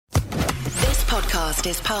podcast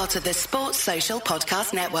is part of the Sports Social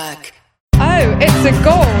Podcast Network. Oh, it's a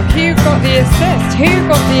goal. Who got the assist? Who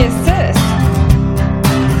got the assist?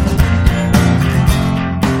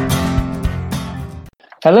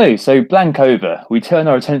 Hello, so blank over. We turn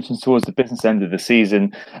our attentions towards the business end of the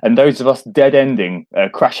season, and those of us dead-ending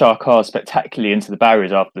crash our cars spectacularly into the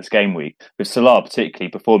barriers after this game week, with Salah particularly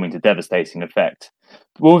performing to devastating effect.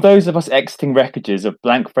 Will those of us exiting wreckages of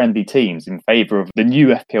blank-friendly teams in favour of the new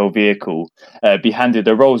FPL vehicle be handed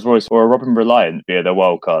a Rolls-Royce or a Robin Reliant via their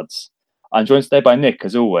wildcards? I'm joined today by Nick,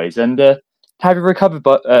 as always, and have you recovered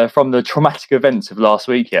from the traumatic events of last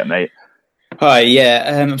week yet, mate? Hi,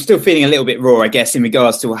 yeah, I'm still feeling a little bit raw, I guess, in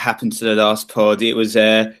regards to what happened to the last pod. It was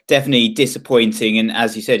definitely disappointing, and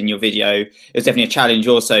as you said in your video, it was definitely a challenge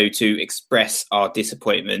also to express our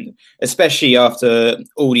disappointment, especially after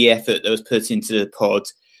all the effort that was put into the pod,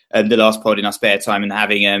 the last pod in our spare time, and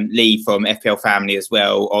having Lee from FPL Family as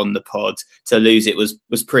well on the pod. To lose it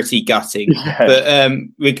was pretty gutting. Yeah. But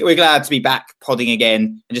we're glad to be back podding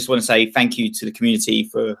again, and just want to say thank you to the community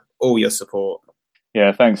for all your support.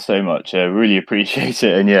 Yeah, thanks so much. Really appreciate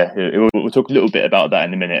it. And yeah, we'll talk a little bit about that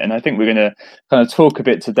in a minute. And I think we're going to kind of talk a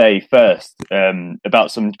bit today first about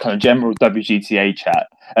some kind of general WGTA chat.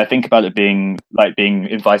 Think about it being like being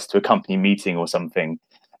invited to a company meeting or something.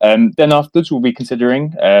 Then afterwards, we'll be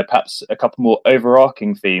considering perhaps a couple more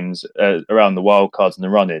overarching themes around the wildcards and the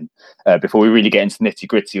run-in before we really get into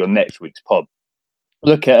nitty-gritty on next week's pod.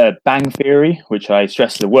 Look at Bang Theory, which I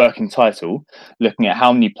stress is a working title, looking at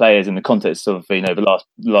how many players in the context of the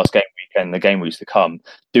last game week and the game weeks to come,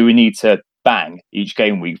 do we need to bang each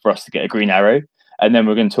game week for us to get a green arrow? And then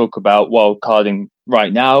we're going to talk about wildcarding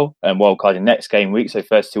right now and wildcarding next game week, so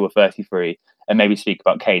first two or 33, and maybe speak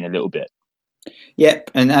about Kane a little bit. Yep,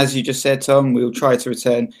 and as you just said, Tom, we'll try to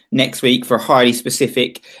return next week for a highly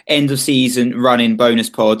specific end-of-season run-in bonus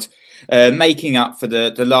pod, making up for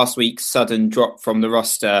the last week's sudden drop from the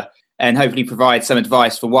roster, and hopefully provide some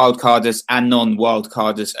advice for wildcarders and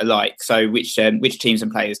non-wildcarders alike. So which teams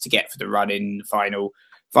and players to get for the run-in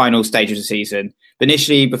final stage of the season. But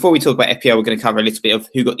initially, before we talk about FPL, we're going to cover a little bit of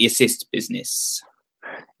who got the assist business.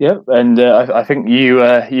 Yep, and I think you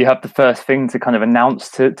have the first thing to kind of announce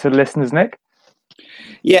to listeners, Nick.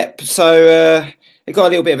 Yep, so I got a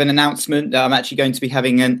little bit of an announcement that I'm actually going to be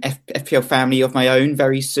having an FPL family of my own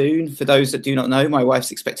very soon. For those that do not know, my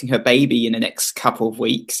wife's expecting her baby in the next couple of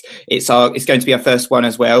weeks. It's going to be our first one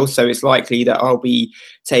as well, so it's likely that I'll be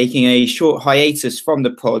taking a short hiatus from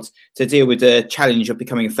the pod to deal with the challenge of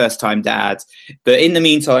becoming a first-time dad. But in the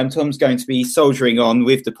meantime, Tom's going to be soldiering on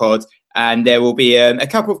with the pod, and there will be a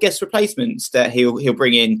couple of guest replacements that he'll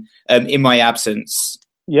bring in my absence.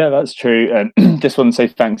 Yeah, that's true. Just want to say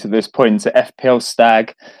thanks at this point to FPL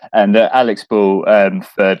Stag and Alex Bull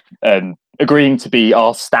for agreeing to be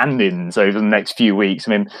our stand-ins over the next few weeks.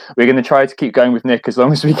 I mean, we're going to try to keep going with Nick as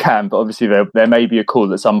long as we can, but obviously there may be a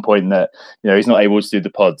call at some point that he's not able to do the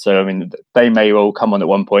pod. So I mean, they may all come on at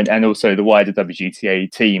one point, and also the wider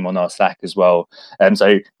WGTA team on our Slack as well.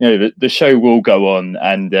 So the show will go on,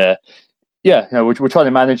 and we're trying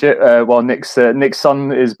to manage it while Nick's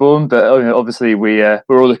son is born. But obviously, we're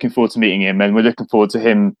all looking forward to meeting him, and we're looking forward to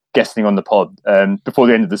him guesting on the pod before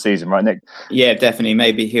the end of the season, right, Nick? Yeah, definitely.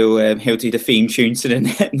 Maybe he'll do the theme tune to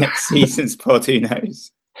the next season's pod. Who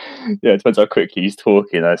knows? Yeah, it depends how quickly he's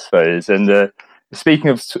talking, I suppose. And speaking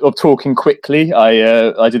of talking quickly,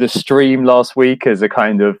 I did a stream last week as a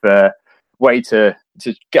kind of way to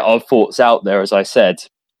get our thoughts out there, as I said.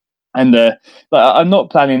 And I'm not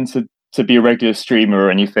planning to be a regular streamer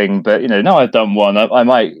or anything, but now I've done one, I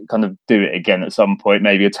might kind of do it again at some point,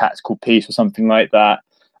 maybe a tactical piece or something like that.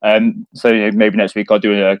 So maybe next week I'll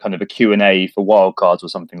do a kind of a Q&A for wildcards or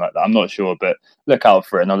something like that. I'm not sure, but look out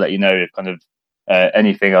for it, and I'll let you know if kind of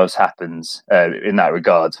anything else happens in that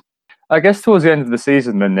regard. I guess towards the end of the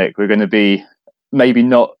season, then, Nick, we're going to be maybe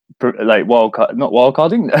not like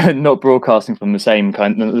wildcarding, not broadcasting from the same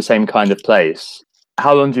kind of place.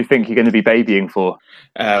 How long do you think you're going to be babying for?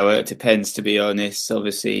 Well, it depends, to be honest.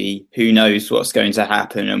 Obviously, who knows what's going to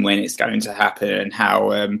happen and when it's going to happen and how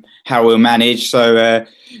we'll manage. So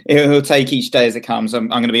it'll take each day as it comes. I'm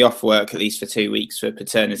going to be off work at least for 2 weeks for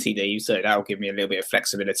paternity leave, so that'll give me a little bit of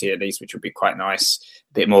flexibility at least, which will be quite nice.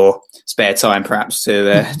 A bit more spare time, perhaps,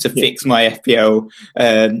 to fix my FPL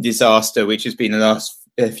disaster, which has been the last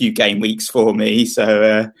few game weeks for me.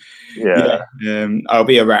 So I'll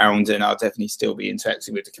be around, and I'll definitely still be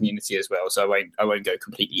interacting with the community as well. So I won't go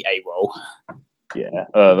completely AWOL. Yeah,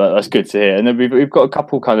 that's good to hear. And then we've got a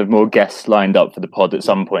couple kind of more guests lined up for the pod at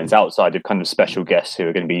some points outside of kind of special guests who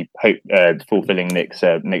are going to be fulfilling Nick's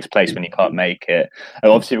place when he can't make it.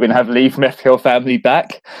 And obviously, we're going to have Lee from FPL Family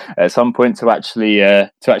back at some point to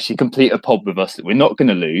actually complete a pod with us that we're not going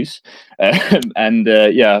to lose.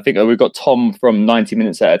 I think we've got Tom from 90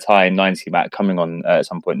 Minutes at a Time, 90 Matt coming on at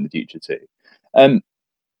some point in the future too.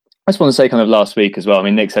 I just want to say kind of last week as well. I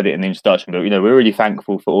mean, Nick said it in the introduction, but we're really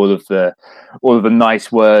thankful for all of the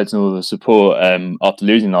nice words and all the support after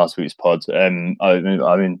losing last week's pod. I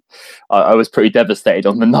was pretty devastated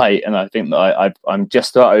on the night, and I think that I'm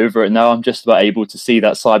just about over it now. I'm just about able to see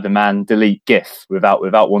that Cyberman delete GIF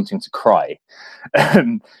without wanting to cry.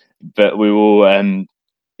 But we will,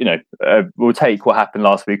 we'll take what happened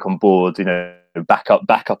last week on board. Back up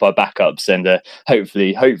our backups, and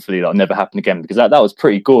hopefully that'll never happen again, because that was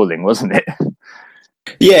pretty galling, wasn't it?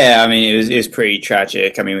 Yeah, I mean, it was pretty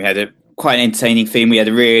tragic. I mean, we had quite an entertaining theme. We had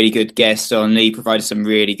a really good guest on. Lee provided some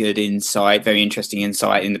really good insight, very interesting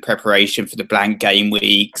insight in the preparation for the blank game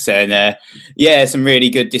weeks, and some really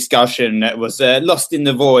good discussion that was lost in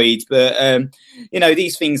the void. But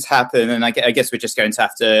these things happen, and I guess we're just going to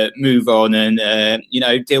have to move on and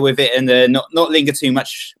deal with it, and not linger too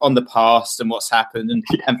much on the past and what's happened,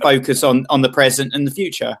 and focus on the present and the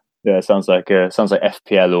future. Yeah, sounds like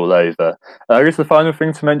FPL all over. I guess the final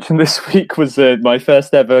thing to mention this week was my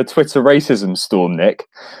first ever Twitter racism storm, Nick.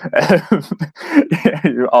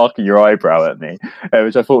 You're arcing your eyebrow at me,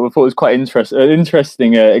 which I thought was quite an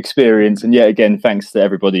interesting experience. And yet again, thanks to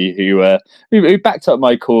everybody who backed up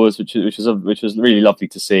my cause, which was really lovely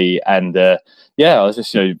to see. And I was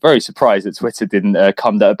just very surprised that Twitter didn't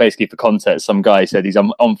come down. Basically, for context, some guy said he's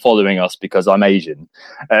unfollowing us because I'm Asian.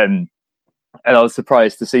 And I was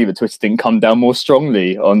surprised to see that Twitter didn't come down more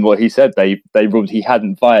strongly on what he said. They ruled he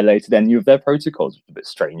hadn't violated any of their protocols, which is a bit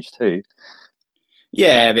strange too.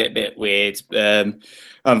 Yeah, a bit weird.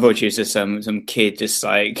 Unfortunately, it's just some kid just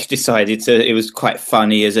decided to. It was quite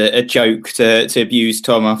funny as a joke to abuse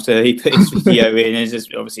Tom after he put his video in. It's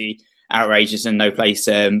just obviously outrageous and no place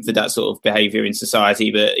for that sort of behaviour in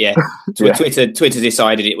society. But Twitter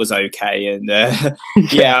decided it was okay, and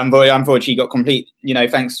unfortunately got complete.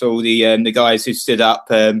 Thanks to all the guys who stood up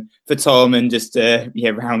for Tom and just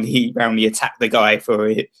roundly attacked the guy for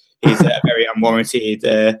his very unwarranted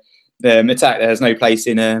attack that has no place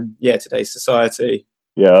in today's society.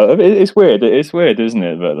 Yeah, it's weird. It's weird, isn't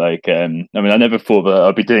it? But I never thought that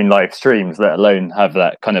I'd be doing live streams, let alone have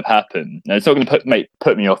that kind of happen. Now, it's not going to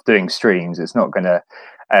put me off doing streams. It's not going to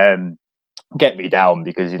get me down,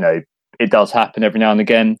 because it does happen every now and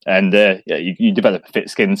again, and you develop a thick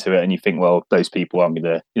skin to it, and you think, well, those people aren't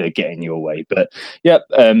going to get in your way. But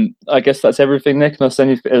I guess that's everything, Nick. Unless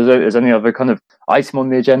there's any other kind of item on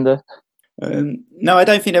the agenda. No, I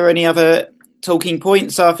don't think there are any other talking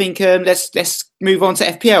points. So I think let's move on to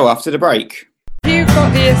FPL after the break. Who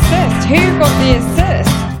got the assist?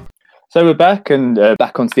 So we're back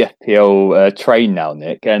back onto the FPL train now,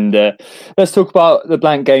 Nick, and let's talk about the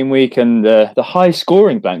blank game week and the high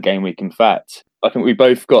scoring blank game week. In fact, I think we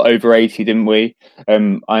both got over 80, didn't we? I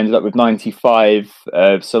ended up with 95.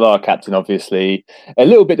 Salah captain, obviously. A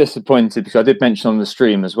little bit disappointed, because I did mention on the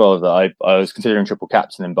stream as well that I was considering triple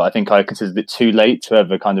captaining, but I think I considered it too late to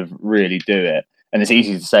ever kind of really do it. And it's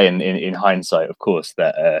easy to say in hindsight, of course,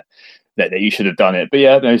 that you should have done it.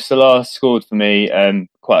 But Salah scored for me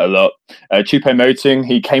quite a lot. Choupo-Moting,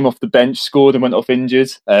 he came off the bench, scored and went off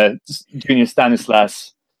injured. Junior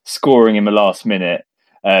Stanislas scoring in the last minute.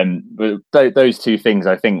 But those two things,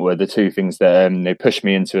 I think, were the two things that they pushed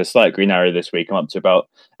me into a slight green arrow this week. I'm up to about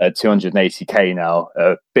 280k now,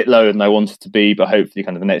 a bit lower than I wanted to be, but hopefully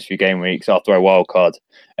kind of the next few game weeks after I wildcard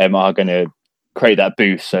are going to create that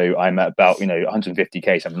boost. So I'm at about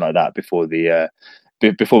 150k, something like that, before the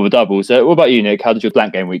doubles. What about you, Nick? How did your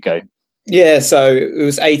blank game week go? Yeah, so it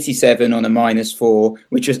was 87 on a -4,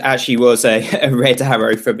 which was a red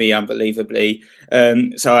arrow for me, unbelievably.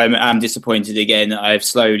 So I'm disappointed again. I've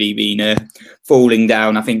slowly been falling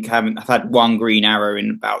down. I think I've had one green arrow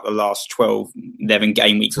in about the last 11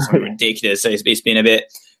 game weeks or something ridiculous. So it's been a bit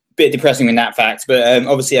depressing in that fact. But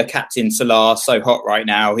obviously, our captain Salah, so hot right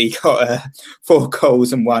now. He got 4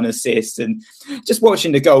 goals and 1 assist. And just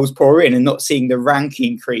watching the goals pour in and not seeing the rank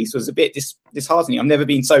increase was a bit disheartening. I've never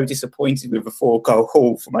been so disappointed with a 4-goal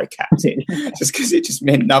haul for my captain, just because it just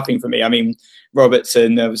meant nothing for me. I mean,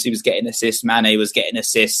 Robertson obviously was getting assists, Mane was getting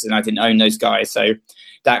assists, and I didn't own those guys. So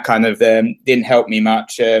that kind of didn't help me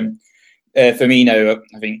much. Firmino,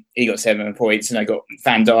 I think he got 7 points, and I got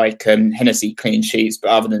Van Dijk and Hennessy clean sheets.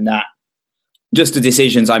 But other than that, just the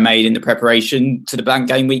decisions I made in the preparation to the blank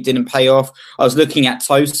game week didn't pay off. I was looking at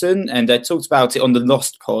Tosin, and I talked about it on the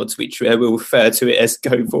Lost Pods, which we'll refer to it as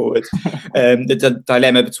going forward. The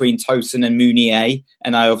dilemma between Tosin and Mounier,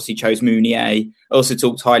 and I obviously chose Mounier. I also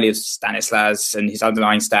talked highly of Stanislas and his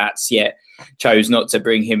underlying stats, yet chose not to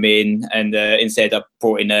bring him in, and instead I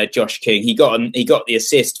brought in Josh King. He got the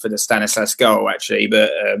assist for the Stanislas goal actually,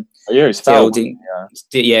 but still didn't.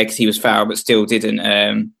 Yeah, because he was fouled, but still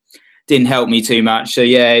didn't help me too much. So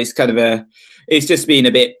yeah, it's just been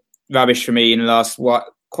a bit rubbish for me in the last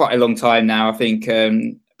quite a long time now, I think.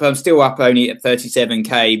 But I'm still up only at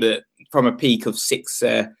 37k, but from a peak of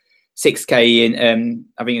 6k in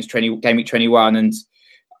I think it's game week 21, and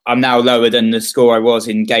I'm now lower than the score I was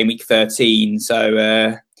in game week 13.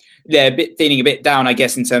 So feeling a bit down, I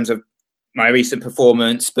guess, in terms of my recent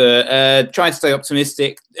performance, but trying to stay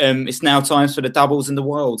optimistic. It's now time for the doubles and the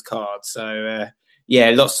wild card. So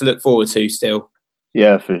lots to look forward to still.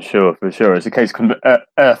 Yeah, for sure. It's a case of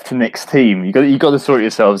Earth to Nick's team. You got to sort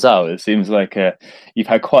yourselves out. It seems like you've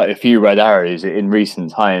had quite a few red arrows in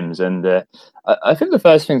recent times, and I think the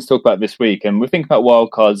first thing to talk about this week, and we're thinking about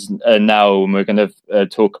wildcards now, and we're going to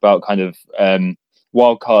talk about kind of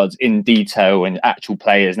wildcards in detail and actual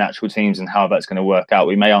players and actual teams and how that's going to work out.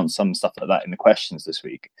 We may answer some stuff like that in the questions this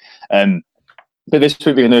week. But this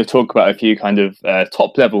week we're going to talk about a few kind of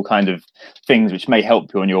top level kind of things which may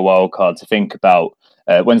help you on your wildcard to think about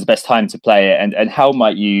when's the best time to play it, and how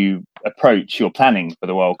might you approach your planning for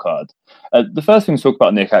the wildcard. The first thing to talk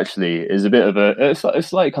about, Nick, actually, is a bit of a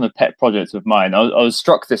slightly kind of pet project of mine. I was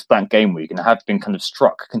struck this blank game week, and I have been kind of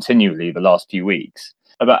struck continually the last few weeks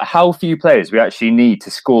about how few players we actually need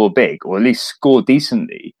to score big, or at least score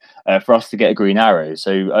decently, for us to get a green arrow.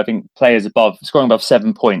 So I think players scoring above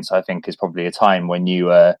 7 points, I think, is probably a time when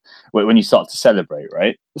you start to celebrate,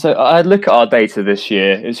 right? So I look at our data this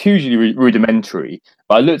year. It's hugely rudimentary,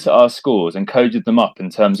 but I looked at our scores and coded them up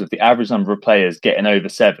in terms of the average number of players getting over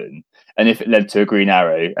 7, and if it led to a green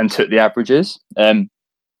arrow, and took the averages.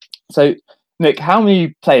 So, Nick, how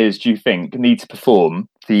many players do you think need to perform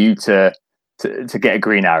for you to get a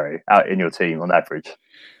green arrow out in your team on average?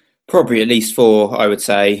 Probably at least 4, I would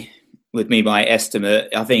say, would be my estimate.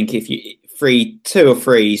 I think if you 2 or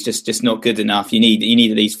 3 is just not good enough. You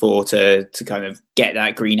need at least 4 to kind of get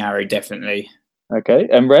that green arrow, definitely. Okay,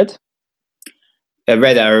 and red? A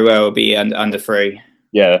red arrow will be under 3.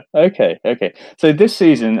 Yeah. Okay. So this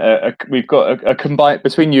season, we've got a combined,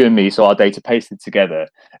 between you and me, so our data pasted together,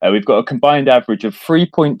 we've got a combined average of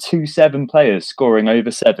 3.27 players scoring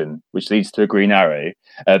over 7, which leads to a green arrow,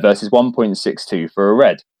 versus 1.62 for a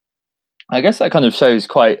red. I guess that kind of shows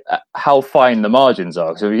quite how fine the margins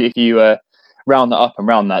are. So if you round that up and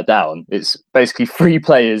round that down, it's basically 3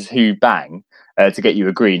 players who bang to get you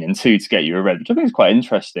a green and 2 to get you a red, which I think is quite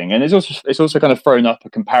interesting. And it's also kind of thrown up a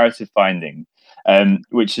comparative finding,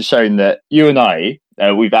 which has shown that you and I,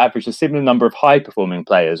 we've averaged a similar number of high-performing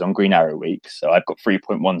players on Green Arrow weeks. So I've got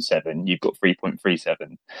 3.17, you've got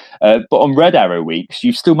 3.37. But on Red Arrow weeks,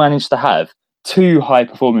 you've still managed to have 2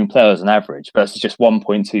 high-performing players on average versus just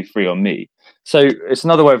 1.23 on me. So it's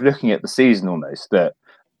another way of looking at the season almost, that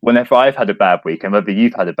whenever I've had a bad week and whether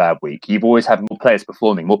you've had a bad week, you've always had more players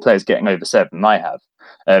performing, more players getting over 7 than I have.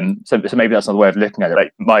 So maybe that's another way of looking at it.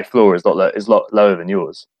 Like, my floor is a lot lower than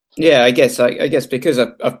yours. Yeah, I guess because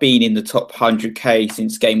I've been in the top 100k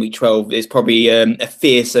since game week 12, there's probably a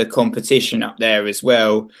fiercer competition up there as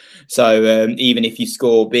well. So even if you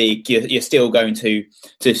score big, you're still going to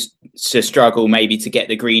struggle maybe to get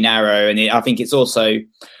the green arrow. And I think it's also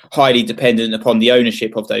highly dependent upon the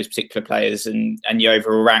ownership of those particular players and your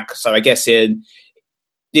overall rank. So I guess in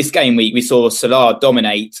this game week, we saw Salah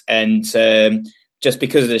dominate, and just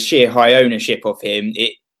because of the sheer high ownership of him,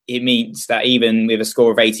 it means that even with a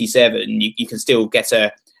score of 87, you can still get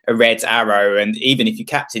a red arrow. And even if you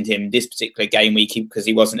captained him this particular game week because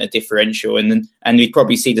he wasn't a differential, and we'd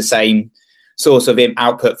probably see the same source of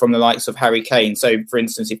output from the likes of Harry Kane. So, for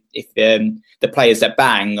instance, if the players that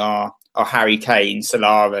bang are Harry Kane,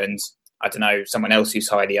 Salah, and I don't know, someone else who's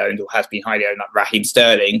highly owned or has been highly owned, like Raheem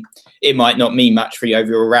Sterling, it might not mean much for your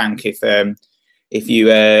overall rank if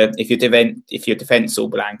your defence all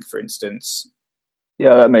blank, for instance.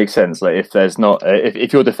 Yeah, that makes sense. Like, if there's not,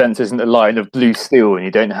 if your defense isn't a line of blue steel and you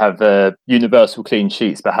don't have universal clean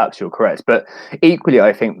sheets, perhaps you're correct. But equally,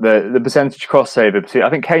 I think the percentage crossover between, I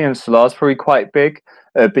think Kane and Salah is probably quite big,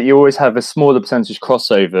 but you always have a smaller percentage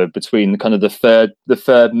crossover between kind of the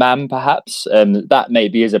third man, perhaps. That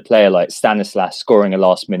maybe is a player like Stanislas scoring a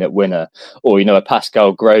last minute winner, or a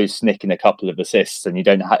Pascal Gross nicking a couple of assists, and you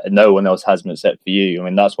don't no one else has them except for you. I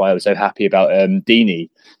mean, that's why I was so happy about Dini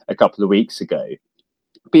a couple of weeks ago.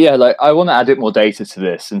 But yeah, like I want to add a bit more data to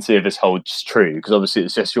this and see if this holds true, because obviously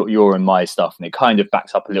it's just your and my stuff, and it kind of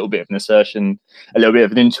backs up a little bit of an assertion, a little bit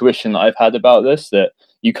of an intuition that I've had about this, that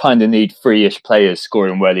you kind of need three-ish players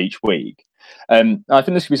scoring well each week. I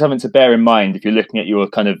think this could be something to bear in mind if you're looking at your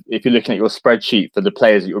spreadsheet for the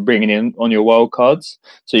players that you're bringing in on your wild cards.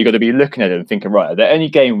 So you've got to be looking at it and thinking, right, are there any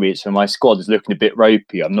game weeks when my squad is looking a bit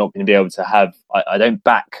ropey? I'm not going to be able to have. I don't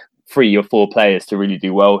back 3 or 4 players to really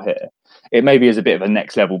do well here. It maybe is a bit of a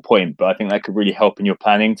next level point, but I think that could really help in your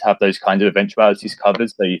planning to have those kind of eventualities covered.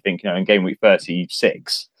 So you think, in game week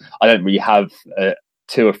 36, I don't really have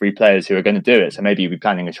 2 or 3 players who are going to do it. So maybe you'll be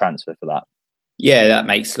planning a transfer for that. Yeah, that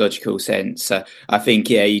makes logical sense. I think,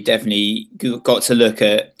 you definitely got to look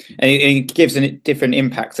at, and it gives a different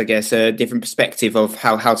impact, I guess, a different perspective of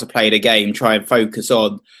how to play the game, try and focus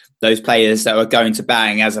on those players that are going to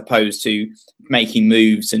bang, as opposed to making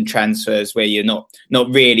moves and transfers where you're not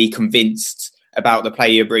really convinced about the player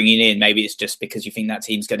you're bringing in. Maybe it's just because you think that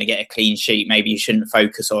team's going to get a clean sheet. Maybe you shouldn't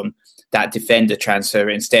focus on that defender transfer.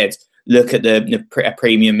 Instead, look at a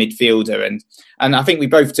premium midfielder. And I think we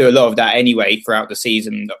both do a lot of that anyway throughout the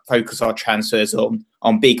season, focus our transfers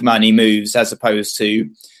on big money moves as opposed to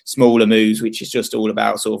smaller moves, which is just all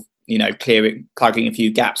about sort of, plugging a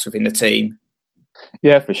few gaps within the team.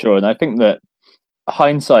 Yeah, for sure. And I think that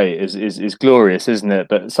hindsight is glorious, isn't it?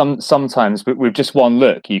 But sometimes with just one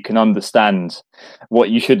look, you can understand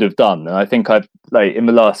what you should have done. And I think I've in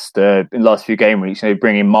the last few game weeks,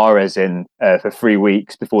 bringing Mahrez in for 3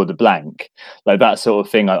 weeks before the blank, that sort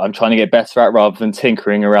of thing. I'm trying to get better at rather than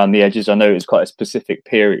tinkering around the edges. I know it's quite a specific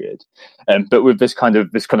period, but with this kind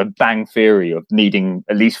of bang theory of needing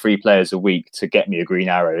at least 3 players a week to get me a green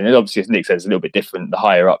arrow, and obviously, as Nick says, it's a little bit different. The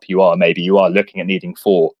higher up you are, maybe you are looking at needing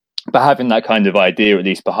 4. But having that kind of idea at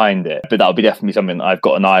least behind it, but that'll be definitely something that I've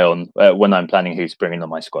got an eye on when I'm planning who to bring in on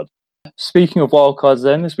my squad. Speaking of wildcards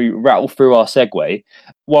then, as we rattle through our segue,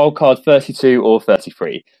 wildcard 32 or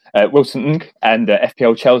 33. Wilson and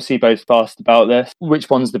FPL Chelsea both asked about this.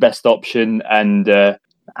 Which one's the best option? And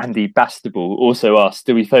Andy Bastable also asked,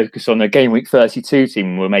 do we focus on a game week 32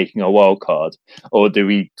 team when we're making our wild card, or do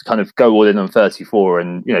we kind of go all in on 34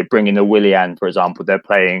 and bring in a Willian, for example? They're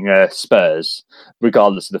playing Spurs,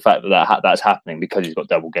 regardless of the fact that's happening because he's got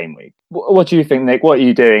double game week. What do you think, Nick? What are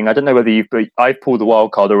you doing? I don't know whether I've pulled the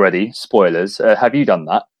wild card already. Spoilers. Have you done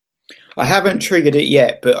that? I haven't triggered it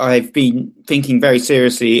yet, but I've been thinking very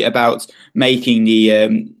seriously about making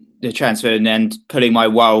the transfer and pulling my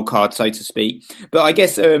wild card, so to speak. But I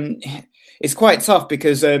guess it's quite tough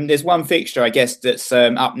because there's one fixture, I guess, that's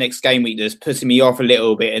up next game week that's putting me off a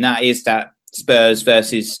little bit, and that is that Spurs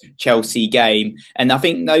versus Chelsea game. And I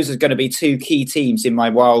think those are going to be 2 key teams in my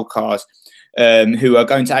wild card who are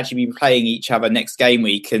going to actually be playing each other next game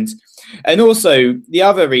week. And also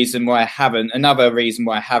another reason why I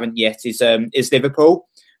haven't yet is Liverpool.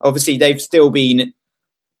 Obviously, they've still been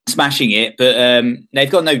smashing it, but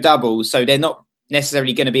they've got no doubles, so they're not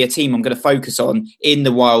necessarily going to be a team I'm going to focus on in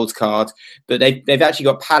the wild card. But they've actually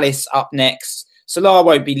got Palace up next. Salah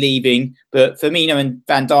won't be leaving, but Firmino and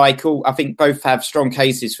Van Dijk, I think, both have strong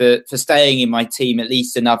cases for staying in my team at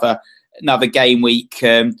least another game week.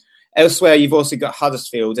 Elsewhere, you've also got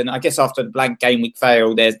Huddersfield, and I guess after the blank game week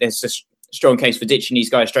fail, there's a strong case for ditching these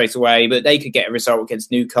guys straight away, but they could get a result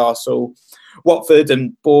against Newcastle. Watford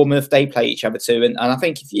and Bournemouth, they play each other too. And I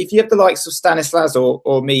think if you have the likes of Stanislas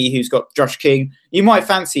or me, who's got Josh King, you might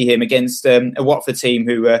fancy him against a Watford team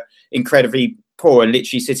who are incredibly poor and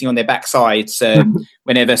literally sitting on their backsides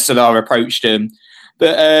whenever Salah approached them.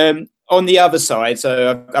 But on the other side,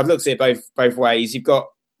 so I've looked at it both ways. You've got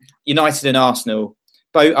United and Arsenal.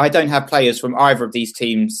 I don't have players from either of these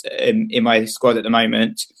teams in my squad at the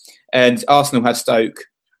moment. And Arsenal have Stoke.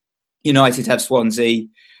 United have Swansea.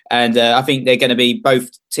 And I think they're going to be both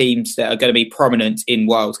teams that are going to be prominent in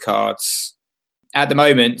wildcards. At the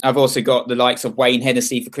moment, I've also got the likes of Wayne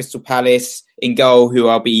Hennessy for Crystal Palace in goal, who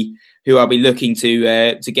I'll be looking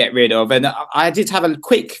to get rid of. And I did have a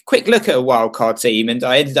quick look at a wildcard team, and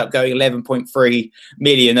I ended up going 11.3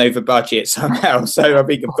 million over budget somehow. So I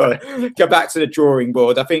think I've got to go back to the drawing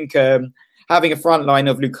board. I think having a front line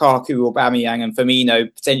of Lukaku, Aubameyang and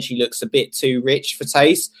Firmino potentially looks a bit too rich for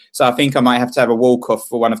taste. So I think I might have to have a walk-off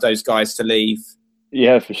for one of those guys to leave.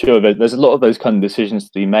 Yeah, for sure. There's a lot of those kind of decisions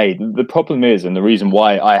to be made. The problem is, and the reason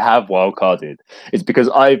why I have wildcarded, is because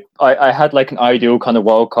I had like an ideal kind of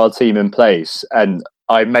wildcard team in place. And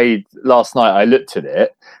last night I looked at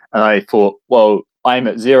it and I thought, well, I'm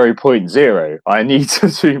at 0.0. I need to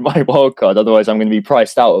do my wildcard, otherwise I'm going to be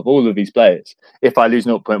priced out of all of these players. If I lose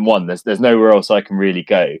 0.1, there's nowhere else I can really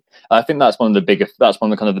go. I think that's one of the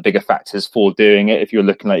kind of the bigger factors for doing it. If you're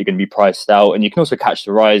looking like you're going to be priced out, and you can also catch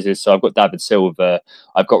the rises. So I've got David Silva,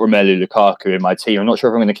 I've got Romelu Lukaku in my team. I'm not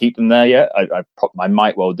sure if I'm going to keep them there yet. I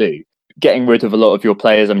might well do. Getting rid of a lot of your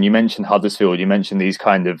players. I mean, you mentioned Huddersfield. You mentioned these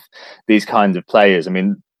kind of players. I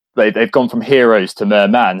mean, they've gone from heroes to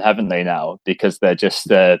merman, haven't they now? Because they're just,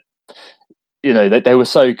 they were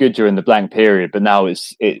so good during the blank period, but now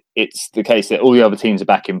it's the case that all the other teams are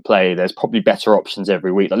back in play. There's probably better options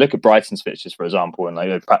every week. Like, look at Brighton's fixtures, for example,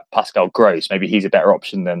 and Pascal Gross. Maybe he's a better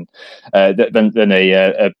option than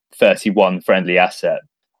a 31 friendly asset.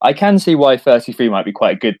 I can see why 33 might be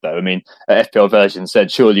quite good, though. I mean, FPL version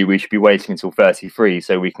said surely we should be waiting until 33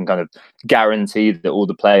 so we can kind of guarantee that all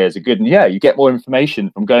the players are good. And yeah, you get more information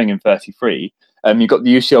from going in 33. You've got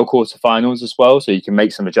the UCL quarterfinals as well, so you can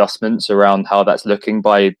make some adjustments around how that's looking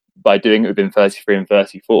by doing it within 33 and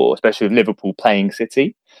 34, especially with Liverpool playing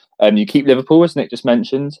City. You keep Liverpool, as Nick just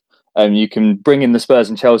mentioned. You can bring in the Spurs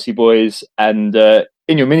and Chelsea boys, and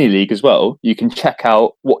in your mini league as well, you can check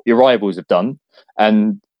out what your rivals have done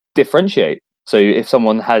and differentiate. So if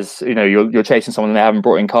someone has, you're chasing someone and they haven't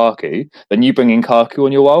brought in Kaku, then you bring in Kaku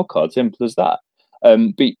on your wildcard. Simple as that.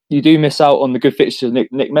 But you do miss out on the good fixtures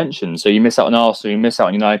Nick mentioned. So you miss out on Arsenal, you miss out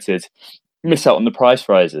on United, you miss out on the price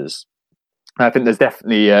rises. And I think there's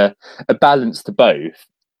definitely a balance to both.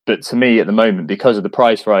 But to me, at the moment, because of the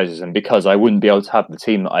price rises and because I wouldn't be able to have the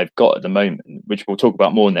team that I've got at the moment, which we'll talk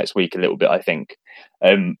about more next week a little bit, I think,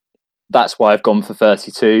 that's why I've gone for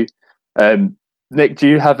 32. Nick, do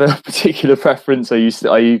you have a particular preference? Do you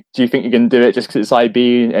think you're going to do it just because it's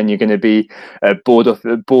IB and you're going to be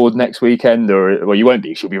bored next weekend, or well, you won't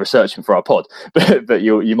be? You'll be researching for our pod, but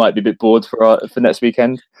you might be a bit bored for next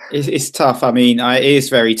weekend. It's tough. I mean, it is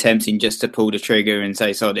very tempting just to pull the trigger and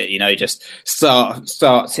say, "Sod it," just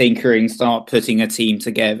start tinkering, start putting a team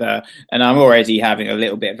together. And I'm already having a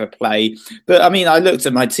little bit of a play. But I mean, I looked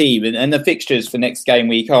at my team, and the fixtures for next game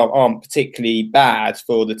week aren't particularly bad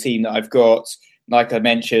for the team that I've got. Like I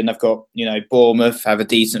mentioned, I've got, Bournemouth have a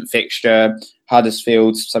decent fixture.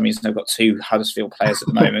 Huddersfield, for some reason I've got 2 Huddersfield players at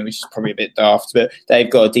the moment, which is probably a bit daft, but they've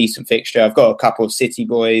got a decent fixture. I've got a couple of City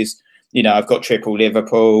boys. I've got triple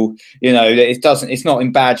Liverpool. It's not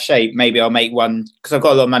in bad shape. Maybe I'll make one, because I've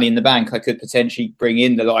got a lot of money in the bank. I could potentially bring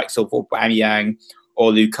in the likes of Aubameyang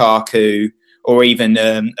or Lukaku, or even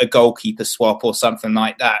a goalkeeper swap or something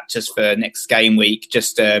like that, just for next game week.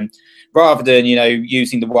 Just rather than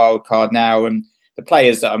using the wild card now. And the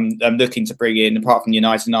players that I'm looking to bring in, apart from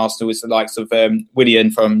United and Arsenal, is the likes of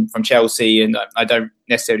Willian from Chelsea, and I don't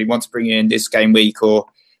necessarily want to bring in this game week, or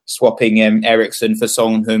swapping Eriksen for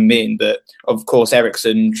Son Heung-min. But of course,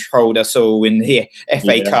 Eriksen trolled us all in the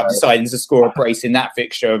FA Cup, deciding to score a brace in that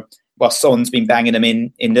fixture, while Son's been banging them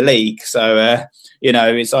in the league. So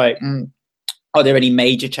it's like, are there any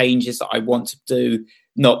major changes that I want to do?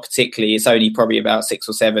 Not particularly. It's only probably about 6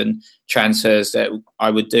 or 7 transfers that I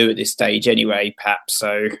would do at this stage anyway, perhaps.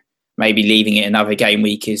 So maybe leaving it another game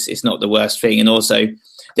week is not the worst thing. And also,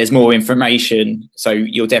 there's more information, so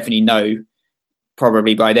you'll definitely know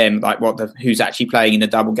probably by then, like who's actually playing in the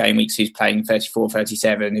double game weeks, who's playing 34,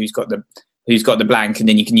 37, who's got the blank, and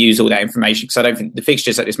then you can use all that information. Because I don't think the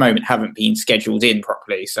fixtures at this moment haven't been scheduled in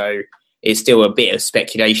properly, so it's still a bit of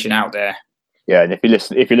speculation out there. Yeah, and if you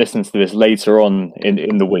listen to this later on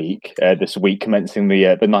in the week, this week commencing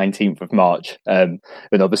the 19th of March, then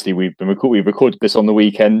obviously we've recorded this on the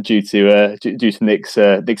weekend due to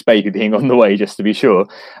Nick's baby being on the way, just to be sure.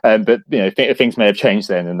 But things may have changed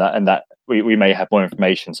then, and that we may have more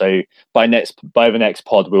information. So by the next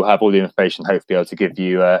pod, we'll have all the information. Hopefully, able to give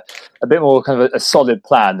you a bit more kind of a solid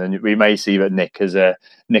plan, and we may see that Nick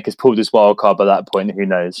has pulled his wild card by that point. Who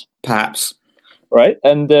knows? Perhaps. Right,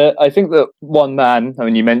 and I think that one man, I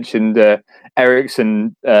mean, you mentioned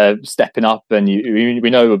Eriksen stepping up, and we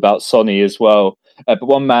know about Sonny as well. But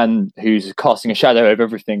one man who's casting a shadow over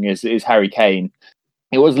everything is Harry Kane.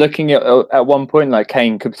 It was looking at one point like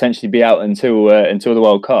Kane could potentially be out until the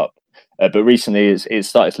World Cup. But recently, it's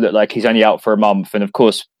started to look like he's only out for a month. And of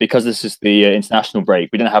course, because this is the international break,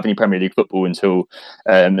 we don't have any Premier League football until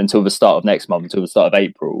the start of next month, until the start of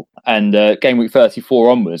April. And game week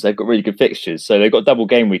 34 onwards, they've got really good fixtures. So they've got double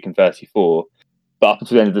game week in 34. But up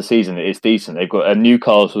until the end of the season, it's decent. They've got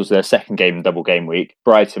Newcastle's their second game in double game week,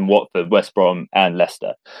 Brighton, Watford, West Brom, and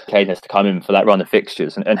Leicester. Kane has to come in for that run of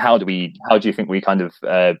fixtures. And how do you think we kind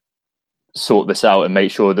of sort this out and make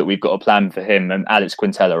sure that we've got a plan for him? And Alex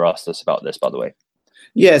Quintella asked us about this, by the way.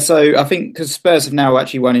 Yeah, so I think because Spurs have now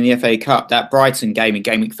actually won in the FA Cup, that Brighton game in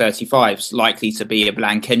Game Week 35 is likely to be a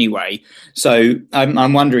blank anyway. So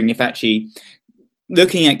I'm wondering if actually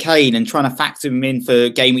looking at Kane and trying to factor him in for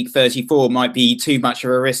Game Week 34 might be too much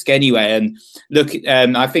of a risk anyway. And look,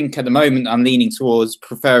 I think at the moment I'm leaning towards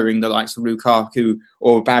preferring the likes of Lukaku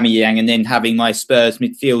or Aubameyang, and then having my Spurs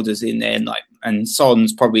midfielders in there, and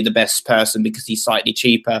Son's probably the best person because he's slightly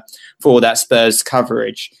cheaper for that Spurs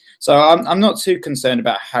coverage. So I'm not too concerned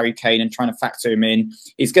about Harry Kane and trying to factor him in.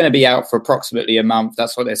 He's going to be out for approximately a month.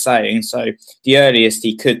 That's what they're saying. So the earliest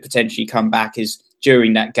he could potentially come back is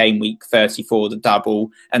during that Game Week 34, the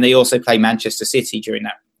double. And they also play Manchester City during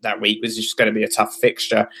that week, which is just going to be a tough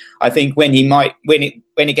fixture. I think when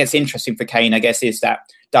it gets interesting for Kane, I guess, is that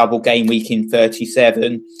double game week in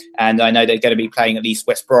 37. And I know they're going to be playing at least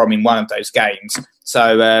West Brom in one of those games.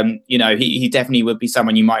 So, he definitely would be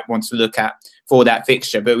someone you might want to look at for that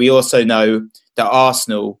fixture. But we also know that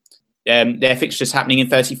Arsenal, their fixture's happening in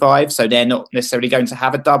 35, so they're not necessarily going to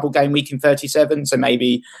have a double game week in 37. So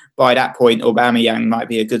maybe by that point, Aubameyang might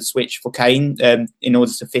be a good switch for Kane in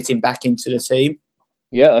order to fit him back into the team.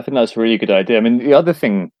 Yeah, I think that's a really good idea. I mean, the other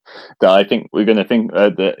thing that I think we're going to think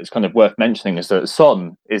that is kind of worth mentioning is that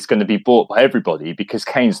Son is going to be bought by everybody because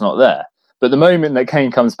Kane's not there. But the moment that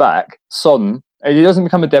Kane comes back, Son, he doesn't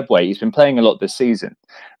become a dead weight. He's been playing a lot this season.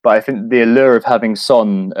 But I think the allure of having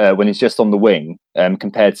Son when he's just on the wing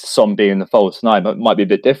compared to Son being in the false nine might be a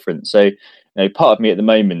bit different. So, part of me at the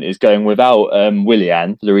moment is going without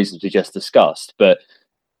Willian for the reasons we just discussed. But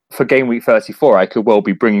for Game Week 34, I could well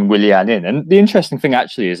be bringing Willian in. And the interesting thing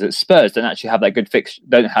actually is that Spurs don't actually have that good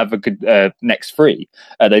don't have a good next three.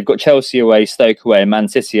 They've got Chelsea away, Stoke away, and Man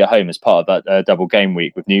City at home as part of that double game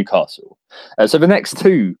week with Newcastle. So the next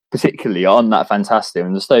two particularly aren't that fantastic.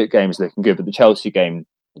 And the Stoke game is looking good, but the Chelsea game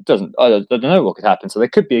I don't know what could happen. So there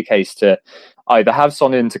could be a case to either have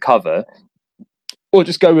Son in to cover or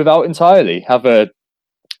just go without entirely. Have a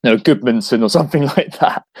Goodmanson or something like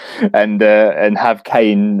that, and have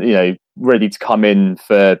Kane, ready to come in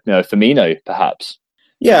for Firmino, perhaps.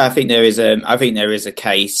 Yeah, I think there is a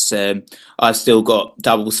case. I've still got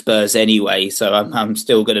double Spurs anyway, so I'm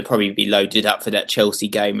still going to probably be loaded up for that Chelsea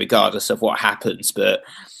game, regardless of what happens. But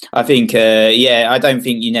I think, I don't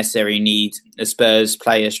think you necessarily need a Spurs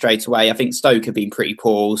player straight away. I think Stoke have been pretty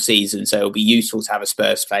poor all season, so it'll be useful to have a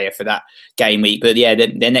Spurs player for that game week. But yeah,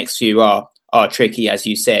 their next few are tricky, as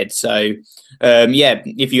you said. So,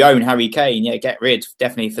 if you own Harry Kane, get rid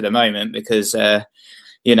definitely for the moment because,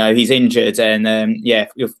 he's injured and,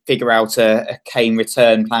 you'll figure out a Kane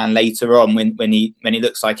return plan later on when he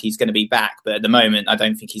looks like he's going to be back. But at the moment, I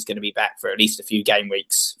don't think he's going to be back for at least a few game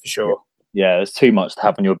weeks for sure. Yeah, there's too much to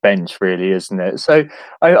have on your bench, really, isn't it? So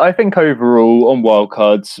I think overall on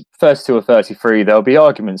wildcards, first two are 33, there'll be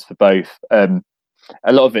arguments for both.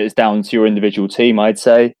 A lot of it is down to your individual team, I'd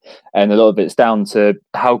say, and a lot of it's down to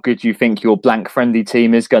how good you think your blank-friendly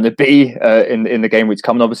team is going to be in the game week's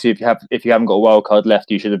coming. Obviously, if you haven't got a wild card left,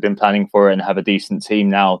 you should have been planning for it and have a decent team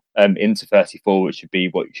now into 34, which should be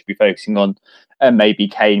what you should be focusing on. And maybe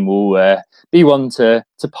Kane will be one to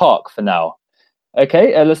park for now.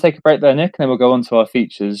 Okay, let's take a break there, Nick, and then we'll go on to our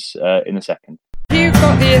features in a second. Who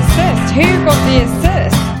got the assist? Who got the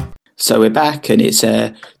assist? So we're back and it's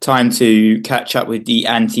time to catch up with the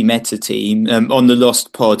anti-meta team. On the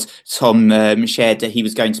Lost Pod, Tom shared that he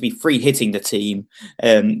was going to be free hitting the team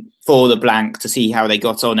for the blank to see how they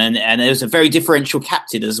got on. And there was a very differential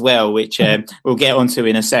captain as well, which we'll get onto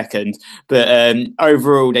in a second. But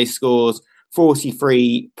overall, they scored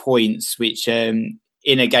 43 points, which in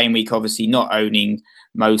a game week, obviously not owning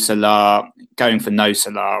Mo Salah, going for no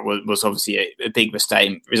Salah was obviously a big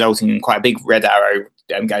mistake, resulting in quite a big red arrow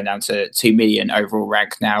going down to 2 million overall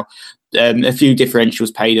rank now. A few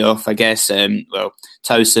differentials paid off, I guess.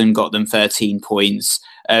 Tosin got them 13 points.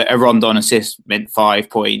 A Rondon assist meant 5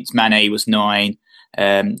 points. Mane was 9.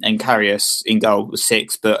 And Karius in goal was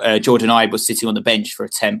 6. But Jordan Ibe was sitting on the bench for a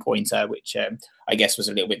 10-pointer, which I guess was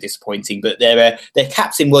a little bit disappointing. But their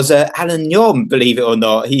captain was Alan Yom, believe it or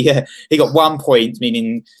not. He got 1 point,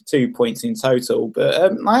 meaning 2 points in total.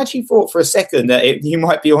 But I actually thought for a second that he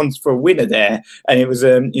might be on for a winner there, and it was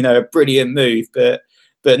a brilliant move. But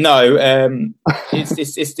no,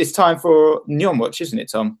 it's time for Nyon Watch, isn't it,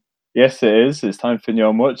 Tom? Yes, it is. It's time for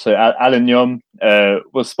Nyon Watch. So Alan Nyon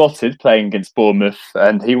was spotted playing against Bournemouth,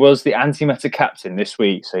 and he was the anti-meta captain this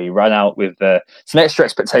week. So he ran out with some extra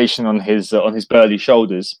expectation on his burly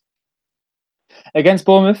shoulders. Against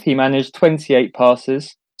Bournemouth, he managed 28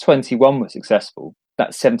 passes, 21 were successful.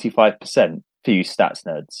 That's 75% for you stats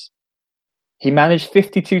nerds. He managed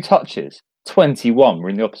 52 touches, 21 were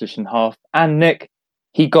in the opposition half. And Nick,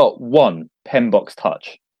 He got one pen box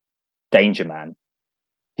touch. Danger man.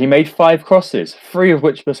 He made 5 crosses, 3 of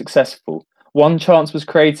which were successful. 1 chance was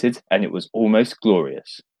created, and it was almost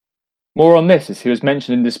glorious. More on this as he was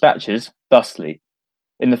mentioned in dispatches thusly.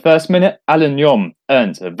 In the first minute, Alan Nyom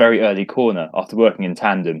earned a very early corner after working in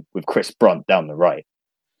tandem with Chris Brunt down the right.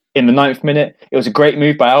 In the 9th minute, it was a great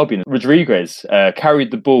move by Albion. Rodriguez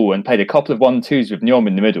carried the ball and played a couple of 1-2s with Nyom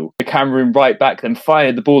in the middle. The Cameroon right back then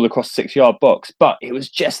fired the ball across the 6-yard box, but it was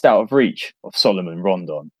just out of reach of Solomon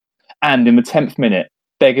Rondon. And in the 10th minute,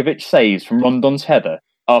 Begovic saves from Rondon's header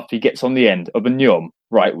after he gets on the end of a Nyom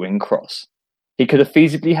right-wing cross. He could have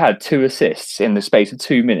feasibly had 2 assists in the space of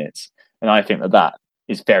 2 minutes, and I think that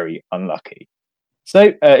is very unlucky.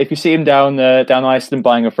 So if you see him down Iceland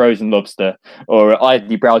buying a frozen lobster or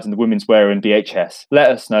idly browsing the women's wear in BHS, let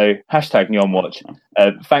us know. #NyomWatch.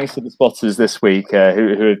 Thanks to the spotters this week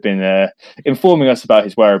who have been informing us about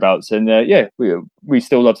his whereabouts. And we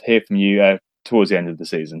still love to hear from you towards the end of the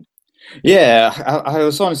season. Yeah, I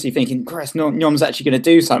was honestly thinking, Chris, Nyom's actually going to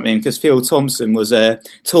do something, because Phil Thompson was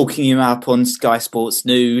talking him up on Sky Sports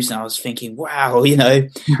News, and I was thinking, wow,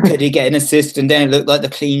 could he get an assist? And then it looked like the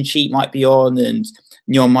clean sheet might be on, and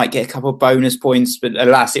Nyom might get a couple of bonus points, but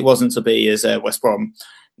alas, it wasn't to be, as West Brom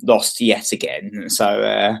lost yet again.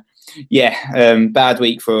 So, bad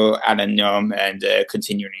week for Alan Nyom, and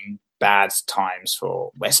continuing bad times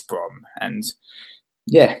for West Brom, and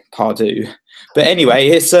pardon. But anyway,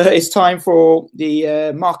 it's time for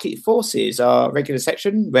the Market Forces, our regular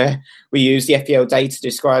section where we use the FPL data to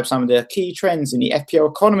describe some of the key trends in the FPL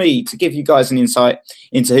economy to give you guys an insight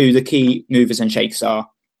into who the key movers and shakers are.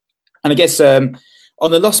 And I guess on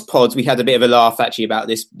the Lost Pod, we had a bit of a laugh actually about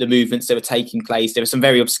the movements that were taking place. There were some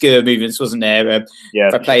very obscure movements, wasn't there?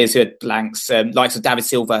 For players who had blanks, likes of David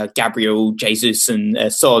Silva, Gabriel, Jesus,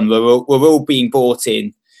 and Son were all being bought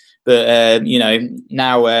in. But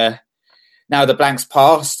now the blank's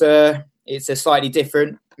passed, it's a slightly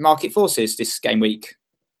different Market Forces this game week.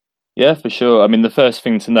 Yeah, for sure. I mean, the first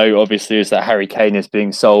thing to note, obviously, is that Harry Kane is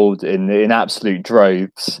being sold in absolute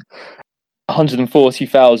droves.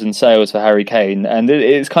 140,000 sales for Harry Kane, and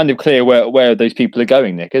it's kind of clear where those people are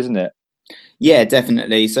going, Nick, isn't it? Yeah,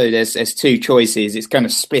 definitely. So there's 2 choices. It's kind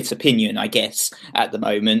of split opinion, I guess, at the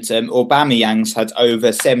moment. Aubameyang's had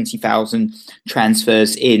over 70,000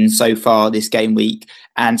 transfers in so far this game week,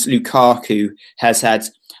 and Lukaku has had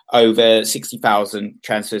over 60,000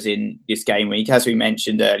 transfers in this game week. As we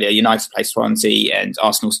mentioned earlier, United play Swansea and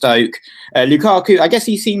Arsenal Stoke. Lukaku, I guess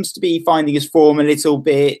he seems to be finding his form a little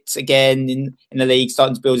bit again in the league,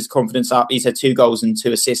 starting to build his confidence up. He's had 2 goals and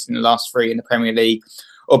 2 assists in the last 3 in the Premier League.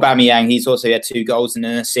 Aubameyang, he's also had 2 goals and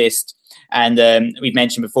an assist. And we've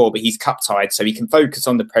mentioned before, but he's cup tied, so he can focus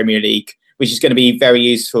on the Premier League, which is going to be very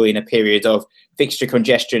useful in a period of fixture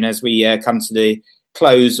congestion as we come to the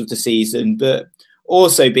close of the season. But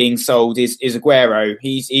also being sold is Aguero.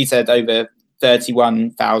 He's had over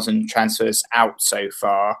 31,000 transfers out so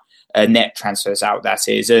far, net transfers out, that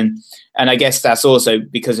is. And I guess that's also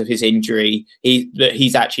because of his injury.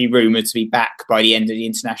 He's actually rumoured to be back by the end of the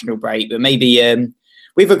international break, but maybe...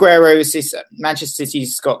 with Aguero, Manchester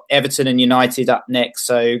City's got Everton and United up next,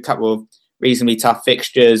 so a couple of reasonably tough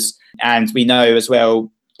fixtures. And we know as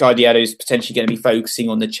well, Guardiola's potentially going to be focusing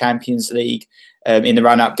on the Champions League. In the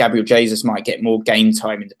run-up, Gabriel Jesus might get more game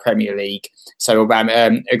time in the Premier League. So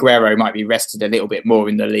Aguero might be rested a little bit more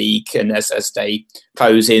in the league, and as they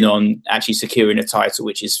close in on actually securing a title,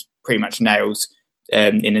 which is pretty much nailed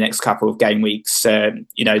in the next couple of game weeks,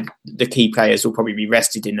 the key players will probably be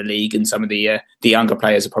rested in the league, and some of the younger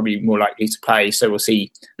players are probably more likely to play. So we'll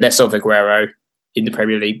see less of Aguero in the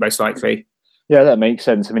Premier League, most likely. Yeah, that makes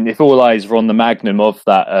sense. I mean, if all eyes were on the magnum of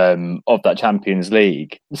that Champions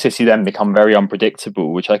League, City then become very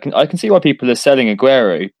unpredictable, which I can see why people are selling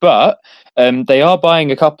Aguero. But they are buying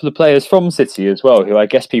a couple of players from City as well, who I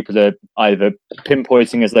guess people are either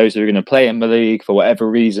pinpointing as those who are going to play in the league for whatever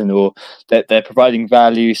reason, or that they're providing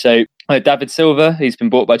value. So David Silva, he's been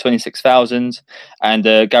bought by 26,000, and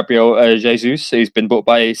Gabriel Jesus, he's been bought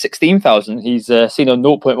by 16,000. He's seen a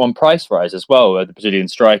 0.1 price rise as well, the Brazilian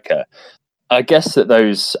striker. I guess that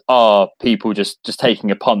those are people just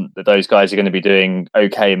taking a punt that those guys are going to be doing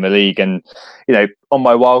okay in the league. And, on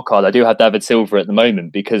my wild card, I do have David Silva at the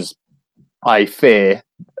moment because I fear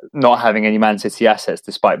not having any Man City assets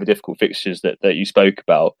despite the difficult fixtures that you spoke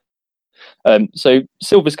about. So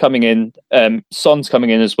Silva's coming in, Son's coming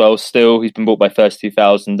in as well still. He's been bought by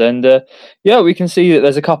 32,000. And we can see that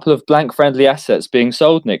there's a couple of blank-friendly assets being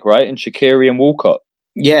sold, Nick, right? And Shaqiri and Walcott.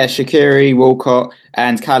 Yeah, Shaqiri, Walcott,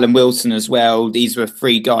 and Callum Wilson as well. These were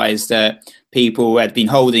three guys that people had been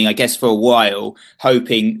holding, I guess, for a while,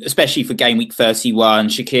 hoping, especially for Game Week 31.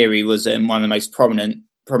 Shaqiri was one of the most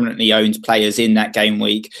prominently owned players in that game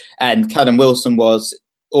week, and Callum Wilson was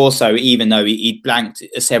also, even though he'd blanked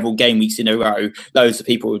several game weeks in a row, loads of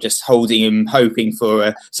people were just holding him, hoping for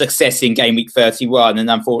a success in Game Week 31, and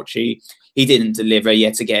unfortunately, he didn't deliver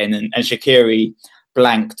yet again. And Shaqiri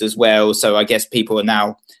blanked as well. So I guess people are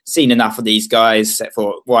now seen enough of these guys.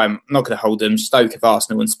 For well, I'm not going to hold them. Stoke have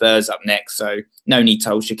Arsenal and Spurs up next, so no need to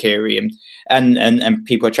hold Shaqiri, and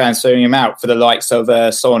people are transferring him out for the likes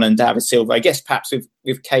of Son and David Silva. I guess perhaps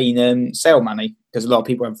with Kane sale money, because a lot of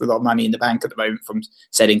people have a lot of money in the bank at the moment from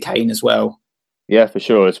selling Kane as well. Yeah, for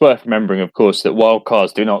sure. It's worth remembering, of course, that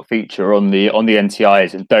wildcards do not feature on the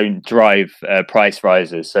NTIs and don't drive price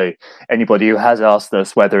rises. So anybody who has asked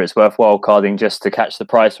us whether it's worth wildcarding just to catch the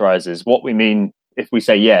price rises, what we mean, if we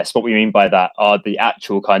say yes, what we mean by that are the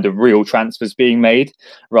actual kind of real transfers being made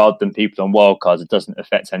rather than people on wildcards. It doesn't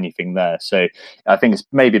affect anything there. So I think it's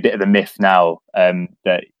maybe a bit of a myth now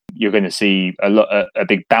that you're going to see a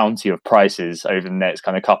big bounty of prices over the next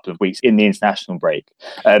kind of couple of weeks in the international break.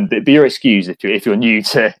 But be your excuse if you're new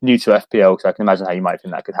to FPL, because I can imagine how you might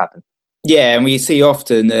think that could happen. Yeah, and we see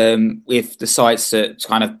often with the sites that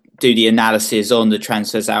kind of do the analysis on the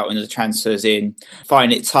transfers out and the transfers in,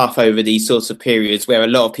 find it tough over these sorts of periods where a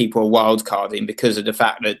lot of people are wildcarding because of the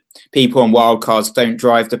fact that people on wildcards don't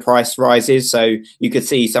drive the price rises. So you could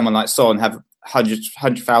see someone like Son have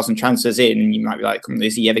 100,000 transfers in, and you might be like,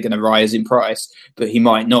 is he ever going to rise in price? But he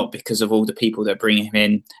might not, because of all the people that bring him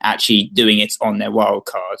in actually doing it on their wild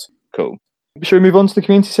card. Cool. Should we move on to the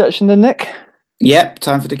community section then, Nick? Yep,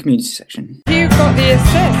 time for the community section. Who got the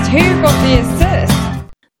assist? Who got the assist?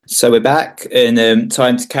 So we're back, and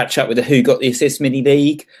time to catch up with the Who Got the Assist mini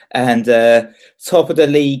league. And top of the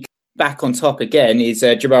league, back on top again, is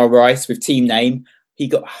Jamal Rice with team name. He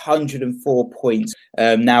got 104 points,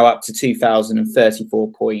 now up to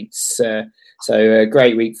 2,034 points. So a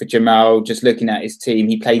great week for Jamal. Just looking at his team,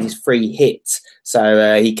 he played his free hits.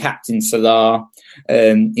 So he captained Salah.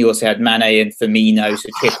 He also had Mane and Firmino, so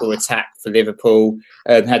triple attack for Liverpool.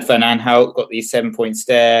 Had Van Aanholt, got these 7 points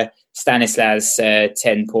there. Stanislas,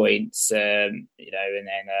 10 points, and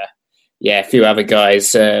then a few other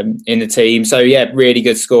guys in the team. So, really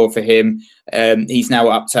good score for him. He's now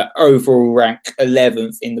up to overall rank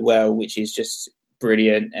 11th in the world, which is just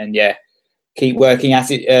brilliant. And, keep working at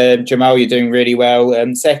it, Jamal. You're doing really well.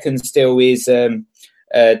 Second still is Damit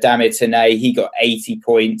Tanay. He got 80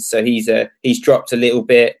 points, so he's dropped a little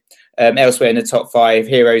bit. Elsewhere in the top five,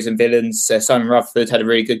 heroes and villains, Simon Rutherford had a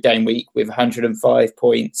really good game week with 105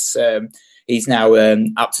 points. He's now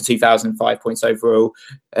up to 2,005 points overall.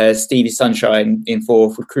 Stevie Sunshine in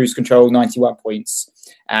fourth with Cruise Control, 91 points.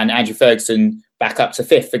 And Andrew Ferguson back up to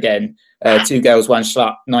fifth again. Two girls, one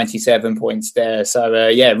schluck, 97 points there. So,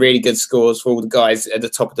 really good scores for all the guys at the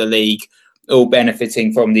top of the league, all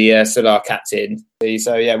benefiting from the Salah captain.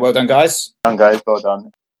 So, well done, guys. Well done, guys. Well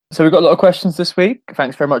done. So we've got a lot of questions this week.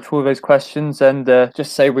 Thanks very much for all those questions. And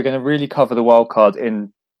just say we're going to really cover the wildcard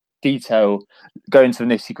in detail, go into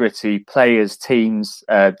the nitty-gritty, players, teams,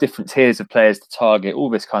 different tiers of players to target, all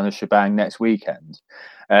this kind of shebang next weekend.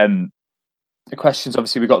 The questions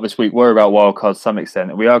obviously we got this week were about wildcards to some extent,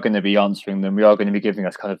 and we are going to be answering them. We are going to be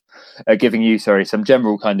giving you some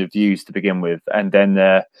general kind of views to begin with, and then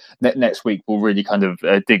next week we'll really kind of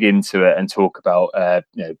dig into it and talk about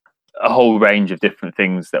a whole range of different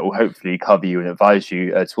things that will hopefully cover you and advise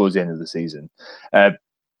you towards the end of the season.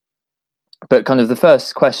 But kind of the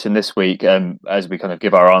first question this week, as we kind of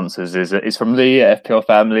give our answers, is from Lee at FPL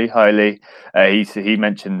Family. Hi, Lee. He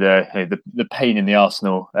mentioned the pain in the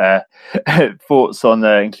Arsenal. Thoughts on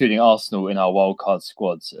including Arsenal in our wildcard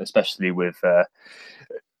squads, especially with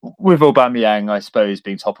Aubameyang, I suppose,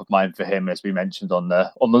 being top of mind for him, as we mentioned on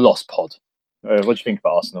the Lost Pod. What do you think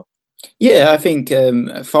about Arsenal? Yeah, I think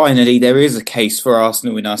finally there is a case for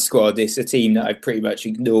Arsenal in our squad. It's a team that I've pretty much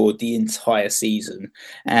ignored the entire season.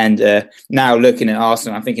 And now looking at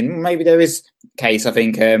Arsenal, I'm thinking maybe there is a case. I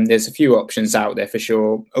think there's a few options out there for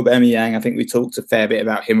sure. Aubameyang, I think we talked a fair bit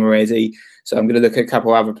about him already. So I'm going to look at a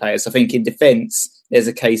couple of other players. I think in defence, there's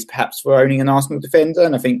a case perhaps for owning an Arsenal defender.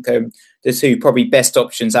 And I think the two probably best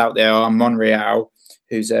options out there are Monreal,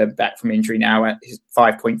 who's back from injury now at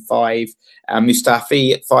 5.5,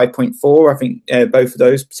 Mustafi at 5.4. I think both of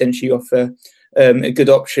those potentially offer a good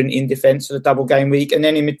option in defence for the double game week. And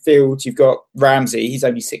then in midfield, you've got Ramsey. He's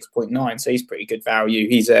only 6.9, so he's pretty good value.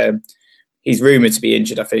 He's he's rumoured to be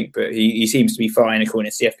injured, I think, but he seems to be fine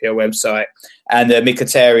according to the FPL website. And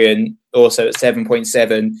Mkhitaryan also at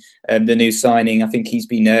 7.7, the new signing. I think he's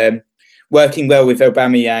been working well with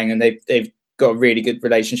Aubameyang, and they've got a really good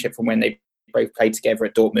relationship from when they both played together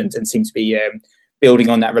at Dortmund, and seem to be building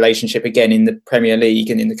on that relationship again in the Premier League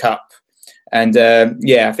and in the Cup. And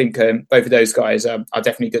I think both of those guys are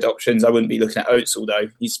definitely good options. I wouldn't be looking at Özil though;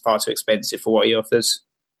 he's far too expensive for what he offers.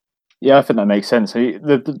 Yeah, I think that makes sense. So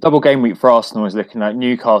the double game week for Arsenal is looking like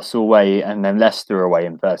Newcastle away and then Leicester away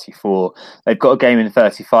in 34. They've got a game in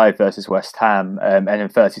 35 versus West Ham, and in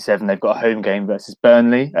 37 they've got a home game versus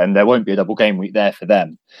Burnley, and there won't be a double game week there for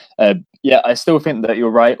them. I still think that you're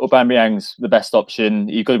right. Aubameyang's the best option.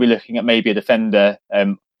 You've got to be looking at maybe a defender.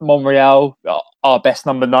 Monreal, our best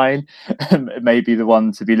number 9, may be the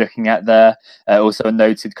one to be looking at there. Also a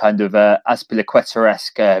noted kind of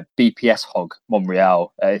Azpilicueta-esque BPS hog,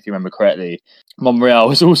 Monreal, if you remember correctly. Monreal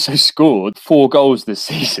has also scored 4 goals this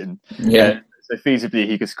season. Yeah. So feasibly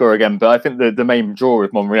he could score again. But I think the main draw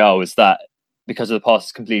with Monreal is that because of the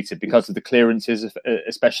passes completed, because of the clearances,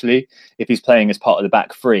 especially if he's playing as part of the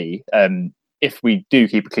back three, if we do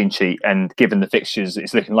keep a clean sheet, and given the fixtures,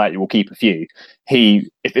 it's looking likely we'll keep a few.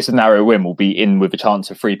 If it's a narrow win, will be in with a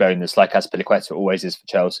chance of free bonus, like Azpilicueta always is for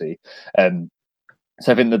Chelsea. So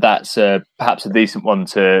I think that's perhaps a decent one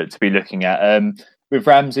to be looking at. With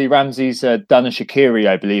Ramsey's done a Shaqiri,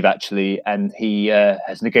 I believe, actually, and he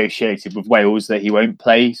has negotiated with Wales that he won't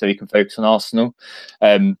play, so he can focus on Arsenal.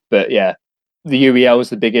 But yeah. The UEL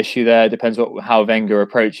is the big issue there. It depends how Wenger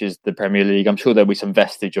approaches the Premier League. I'm sure there'll be some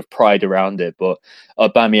vestige of pride around it, but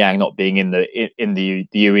Aubameyang not being in the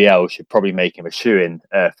UEL should probably make him a shoo-in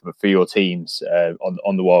for your teams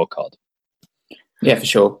on the wild card. Yeah, for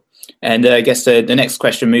sure. And I guess the next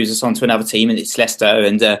question moves us on to another team, and it's Leicester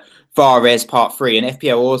and Varese part 3. And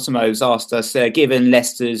FPL Automo's asked us, given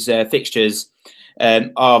Leicester's fixtures,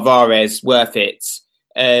 are Varese worth it?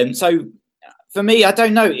 So for me, I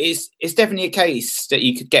don't know. It's definitely a case that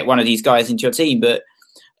you could get one of these guys into your team, but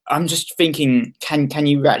I'm just thinking, can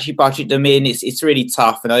you actually budget them in? It's really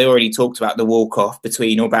tough, and I already talked about the walk-off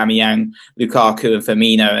between Aubameyang, Lukaku and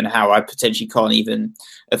Firmino, and how I potentially can't even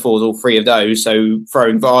afford all 3 of those. So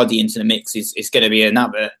throwing Vardy into the mix is going to be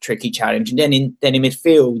another tricky challenge. And then in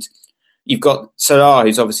midfield, you've got Salah,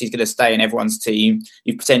 who's obviously going to stay in everyone's team.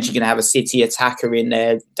 You're potentially going to have a City attacker in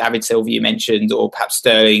there, David Silva you mentioned, or perhaps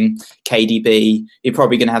Sterling, KDB. You're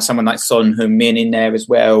probably going to have someone like Son Heung-min in there as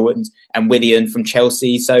well, and Willian from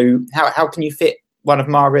Chelsea. So how can you fit one of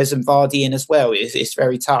Mahrez and Vardy in as well? It's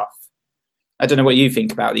very tough. I don't know what you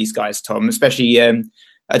think about these guys, Tom. Especially,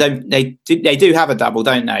 they do have a double,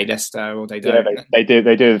 don't they, Leicester? Or they don't? Yeah, they do.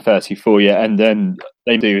 They do in 34, yeah, and then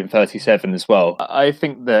they do in 37 as well. I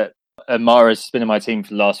think that Mahrez has been in my team for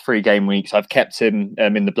the last 3 game weeks. I've kept him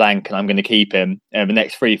in the blank, and I'm going to keep him. The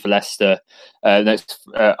next 3 for Leicester, next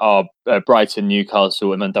are Brighton,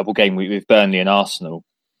 Newcastle, and then double game week with Burnley and Arsenal.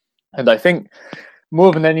 And I think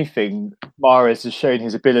more than anything, Mahrez has shown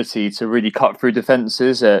his ability to really cut through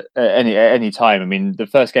defences at any time. I mean, the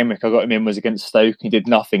first game week I got him in was against Stoke. He did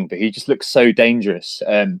nothing, but he just looks so dangerous.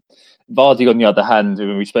 Vardy, on the other hand,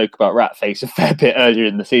 when we spoke about Ratface a fair bit earlier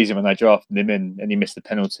in the season when I drafted him in and he missed the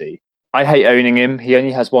penalty. I hate owning him. He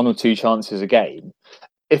only has 1 or 2 chances a game.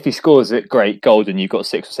 If he scores it, great, golden, you've got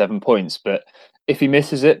 6 or 7 points. But if he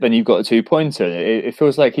misses it, then you've got a 2-pointer. It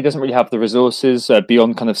feels like he doesn't really have the resources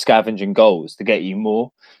beyond kind of scavenging goals to get you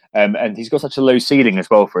more. And he's got such a low ceiling as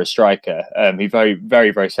well for a striker. He very,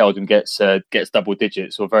 very, very seldom gets double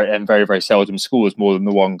digits, or very, very seldom scores more than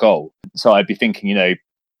the 1 goal. So I'd be thinking,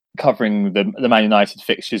 covering the Man United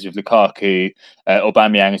fixtures with Lukaku,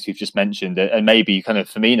 Aubameyang, as you've just mentioned, and maybe kind of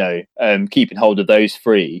Firmino, keeping hold of those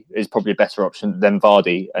 3 is probably a better option than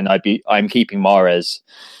Vardy. And I'm keeping Mahrez.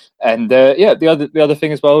 And the other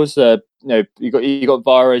thing as well is you got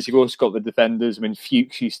Varese, you've also got the defenders. I mean,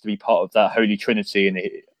 Fuchs used to be part of that holy trinity,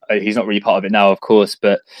 and he's not really part of it now, of course.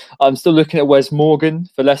 But I'm still looking at Wes Morgan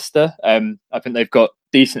for Leicester. I think they've got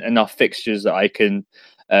decent enough fixtures that I can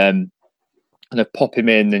kind of pop him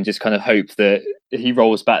in and just kind of hope that he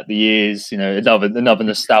rolls back the years. Another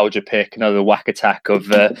nostalgia pick, another whack attack of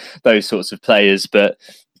those sorts of players. But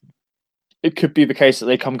it could be the case that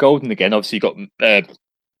they come golden again. Obviously, you got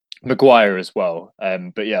Maguire as well.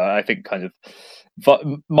 But yeah, I think kind of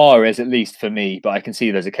Mahrez at least for me. But I can see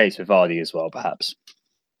there's a case for Vardy as well, perhaps.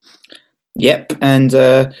 Yep,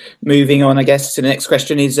 and moving on, I guess, to the next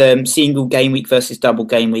question is single game week versus double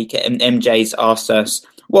game week. MJ's asked us,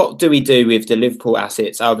 what do we do with the Liverpool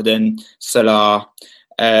assets other than Salah?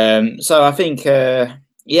 So I think,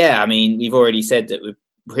 I mean, we've already said that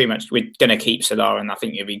pretty much we're going to keep Salah, and I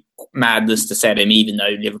think it'd be madness to sell him, even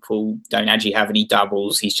though Liverpool don't actually have any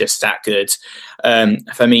doubles. He's just that good.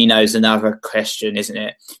 Firmino's another question, isn't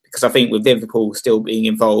it? Because I think with Liverpool still being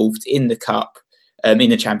involved in the Cup, in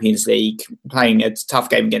the Champions League, playing a tough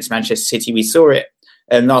game against Manchester City, we saw it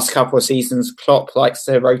last couple of seasons. Klopp likes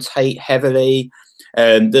to rotate heavily.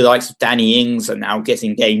 The likes of Danny Ings are now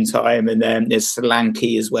getting game time, and there's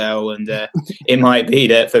Solanke as well. And it might be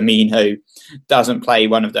that Firmino doesn't play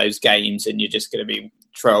one of those games, and you're just going to be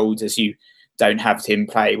trolled as you don't have him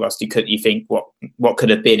play. Whilst you think what could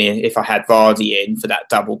have been if I had Vardy in for that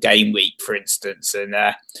double game week, for instance. And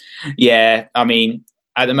I mean,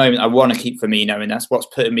 at the moment I want to keep Firmino, and that's what's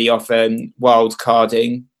putting me off wild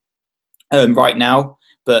carding right now.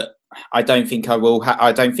 But I don't think I will.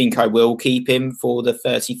 I don't think I will keep him for the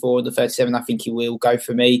 34 and the 37. I think he will go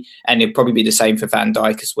for me, and it'll probably be the same for Van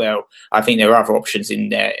Dijk as well. I think there are other options in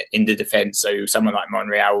there in the defence. So someone like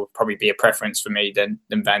Monreal would probably be a preference for me than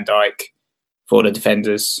Van Dijk for the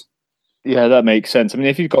defenders. Yeah, that makes sense. I mean,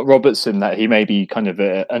 if you've got Robertson, that he may be kind of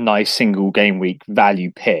a nice single game week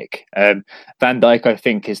value pick. Van Dijk, I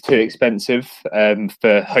think, is too expensive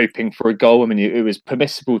for hoping for a goal. I mean, it was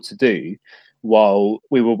permissible to do while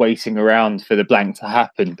we were waiting around for the blank to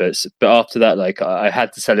happen, but after that, like, I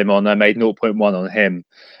had to sell him on. I made 0.1 on him.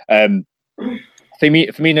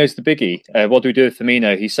 Firmino's the biggie. What do we do with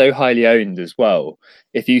Firmino? He's so highly owned as well.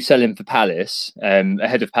 If you sell him for Palace,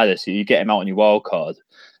 ahead of Palace, you get him out on your wild card,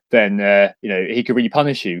 then he could really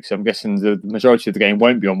punish you. So I'm guessing the majority of the game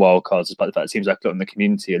won't be on wild cards, despite the fact it seems like a lot in the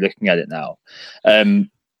community are looking at it now.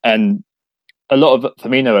 And a lot of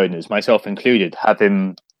Firmino owners, myself included, have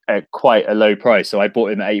him at quite a low price. So I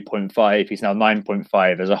bought him at 8.5. He's now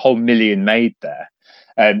 9.5. There's a whole million made there.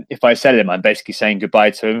 If I sell him, I'm basically saying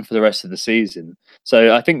goodbye to him for the rest of the season.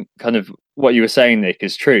 So I think kind of what you were saying, Nick,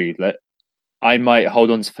 is true. That I might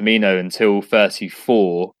hold on to Firmino until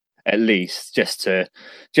 34 at least, just to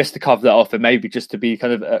cover that off, and maybe just to be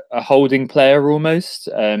kind of a holding player almost.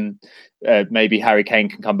 Maybe Harry Kane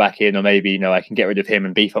can come back in, or maybe I can get rid of him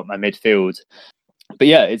and beef up my midfield. But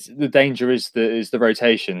yeah, it's the danger is the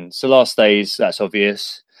rotation. Salah stays, that's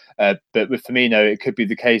obvious. But with Firmino, it could be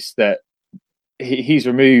the case that he's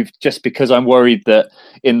removed just because I'm worried that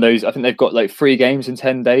in those, I think they've got like 3 games in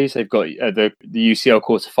 10 days. They've got the UCL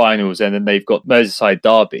quarterfinals, and then they've got Merseyside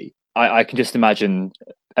derby. I can just imagine,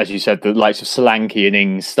 as you said, the likes of Solanke and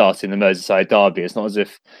Ings starting the Merseyside derby. It's not as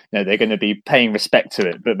if they're going to be paying respect to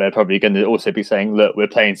it, but they're probably going to also be saying, "Look, we're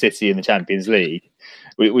playing City in the Champions League.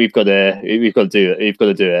 We've got to do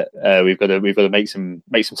it. We've got to make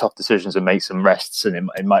some tough decisions and make some rests." And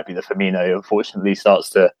it might be that Firmino, unfortunately, starts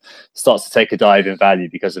to take a dive in value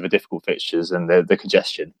because of the difficult fixtures and the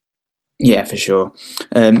congestion. Yeah, for sure.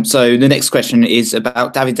 So the next question is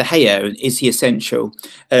about David De Gea. Is he essential?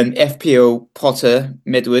 FPL Potter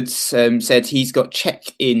Medwards said he's got Czech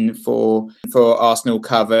in for Arsenal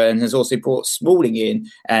cover and has also brought Smalling in.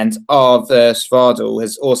 And Arve Svardal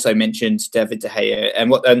has also mentioned David De Gea.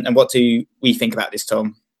 And what do we think about this,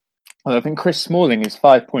 Tom? Well, I think Chris Smalling is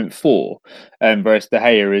 5.4, whereas De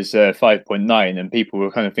Gea is 5.9, and people were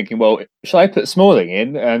kind of thinking, well, should I put Smalling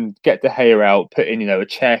in and get De Gea out, put in a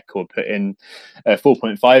Czech, or put in a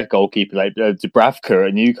 4.5 goalkeeper like Dubravka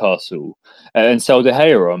at Newcastle, and sell De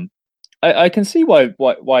Gea on? I can see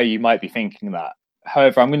why you might be thinking that.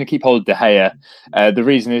 However, I'm going to keep hold of De Gea. The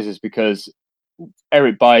reason is because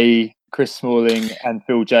Eric Bailly, Chris Smalling and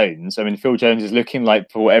Phil Jones. I mean, Phil Jones is looking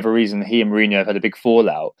like, for whatever reason, he and Mourinho have had a big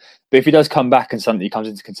fallout. But if he does come back and suddenly comes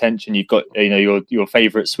into contention, you've got your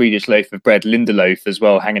favourite Swedish loaf of bread, Lindelof, as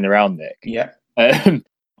well, hanging around, Nick. Yeah.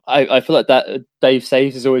 I feel like that Dave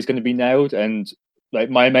saves is always going to be nailed, and like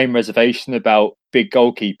my main reservation about big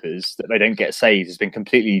goalkeepers that they don't get saves has been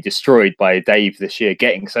completely destroyed by Dave this year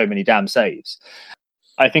getting so many damn saves.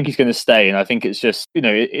 I think he's going to stay, and I think it's just,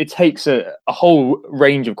 it takes a whole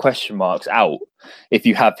range of question marks out if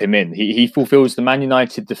you have him in. He fulfills the Man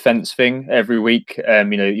United defence thing every week. You're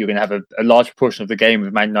going to have a large proportion of the game with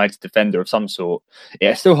a Man United defender of some sort.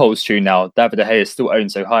 It still holds true now. David De Gea is still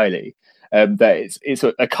owned so highly that it's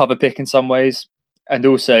a cover pick in some ways, and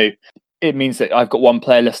also it means that I've got one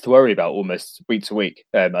player less to worry about almost week to week.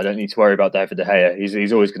 I don't need to worry about David De Gea.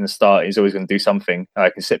 He's always going to start. He's always going to do something.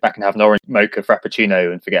 I can sit back and have an orange mocha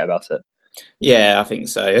frappuccino and forget about it. Yeah, I think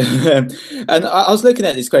so. And I was looking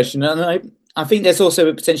at this question, and I think there's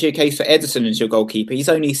also potentially a case for Ederson as your goalkeeper. He's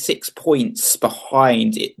only 6 points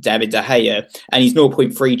behind David De Gea, and he's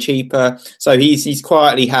 0.3 cheaper. So he's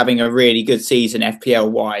quietly having a really good season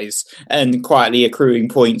FPL wise, and quietly accruing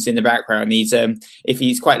points in the background. If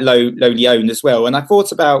he's quite lowly owned as well. And I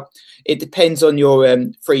thought about, it depends on your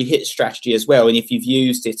free hit strategy as well, and if you've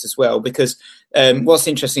used it as well. Because what's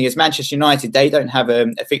interesting is Manchester United, they don't have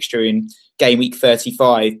a fixture in game week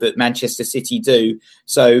 35, but Manchester City do.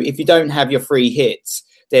 So if you don't have your free hits,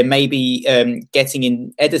 then maybe getting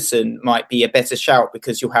in Ederson might be a better shout,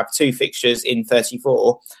 because you'll have 2 fixtures in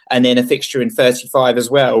 34 and then a fixture in 35 as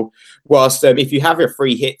well. Whilst if you have your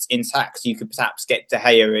free hits intact, you could perhaps get De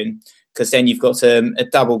Gea in, because then you've got a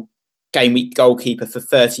double game week goalkeeper for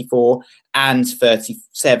 34 and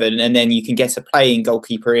 37, and then you can get a playing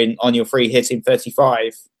goalkeeper in on your free hit in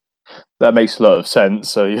 35. That makes a lot of sense.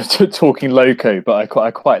 So you're talking loco, but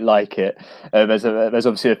I quite like it. There's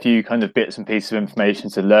obviously a few kind of bits and pieces of information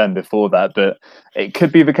to learn before that, but it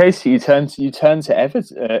could be the case that you turn to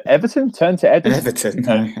Everton. Turn to Ederson. Everton,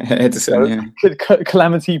 no, Ederson. Yeah. Could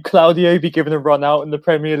Calamity Claudio be given a run out in the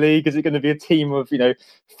Premier League? Is it going to be a team of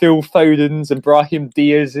Phil Fodens and Brahim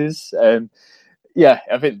Diaz's? I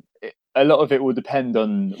think a lot of it will depend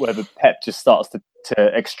on whether Pep just starts to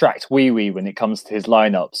extract wee when it comes to his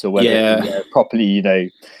lineups, or whether he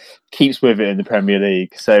properly, keeps with it in the Premier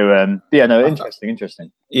League. So,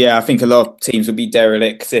 interesting. Yeah, I think a lot of teams would be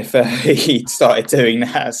derelict if he started doing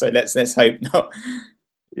that. So let's hope not.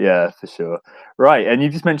 Yeah, for sure. Right, and you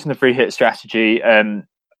just mentioned the free hit strategy.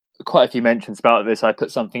 Quite a few mentions about this. I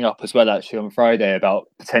put something up as well actually on Friday about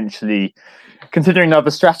potentially considering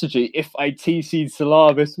another strategy. If I TC'd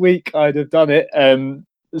Salah this week, I'd have done it.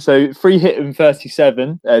 So free hit in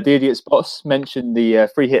 37. The Idiot's Boss mentioned the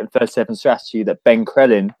free hit in 37 strategy that Ben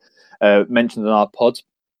Crellin mentioned on our pod.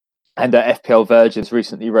 And FPL Virgins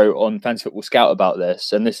recently wrote on Fantasy Football Scout about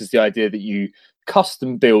this. And this is the idea that you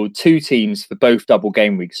custom build 2 teams for both double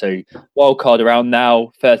game weeks. So wildcard around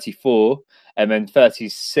now, 34. And then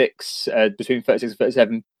 36, between 36 and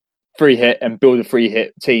 37, free hit, and build a free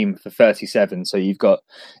hit team for 37. So you've got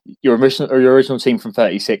your original team from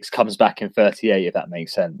 36 comes back in 38, if that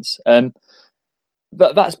makes sense.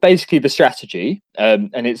 But that's basically the strategy.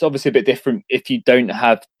 And it's obviously a bit different if you don't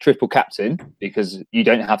have triple captain, because you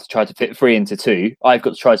don't have to try to fit 3 into 2. I've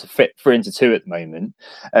got to try to fit 3 into 2 at the moment.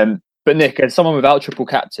 But Nick, as someone without triple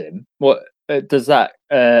captain, what does that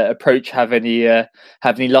approach have any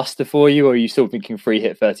luster for you, or are you still thinking free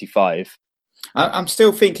hit 35? I'm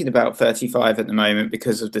still thinking about 35 at the moment,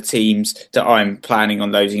 because of the teams that I'm planning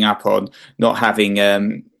on loading up on not having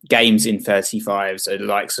games in 35. So the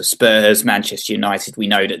likes of Spurs, Manchester United, we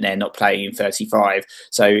know that they're not playing in 35.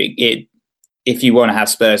 So if you want to have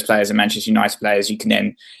Spurs players and Manchester United players, you can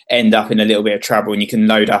then end up in a little bit of trouble, and you can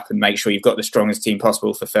load up and make sure you've got the strongest team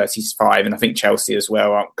possible for 35. And I think Chelsea as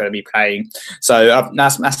well aren't going to be playing. So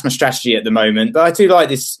that's my strategy at the moment. But I do like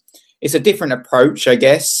this. It's a different approach, I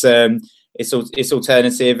guess. It's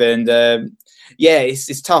alternative, and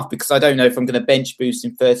it's tough, because I don't know if I'm going to bench boost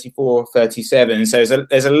in 34 or 37. So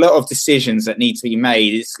there's a lot of decisions that need to be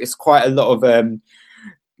made. It's quite a lot of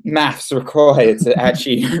maths required to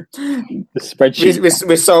actually the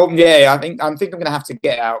spreadsheet. I think I'm going to have to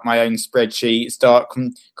get out my own spreadsheet, start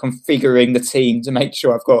configuring the team to make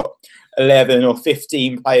sure I've got 11 or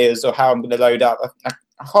 15 players, or how I'm going to load up. I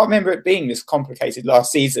can't remember it being this complicated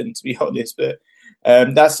last season, to be honest, but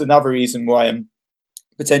that's another reason why I'm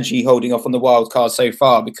potentially holding off on the wild card so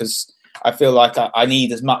far, because I feel like I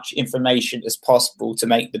need as much information as possible to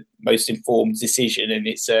make the most informed decision, and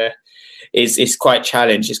it's quite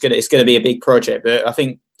challenged. It's gonna be a big project, but I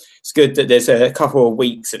think it's good that there's a couple of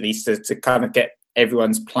weeks at least to kind of get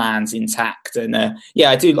everyone's plans intact. And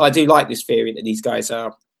I do like this theory that these guys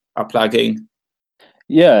are plugging.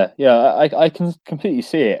 Yeah, I can completely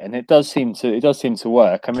see it, and it does seem to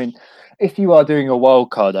work. I mean, if you are doing a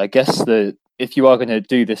wild card, I guess if you are going to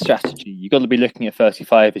do this strategy, you've got to be looking at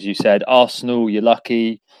 35, as you said. Arsenal, you're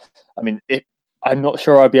lucky. I mean, I'm not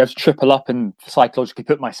sure I'd be able to triple up and psychologically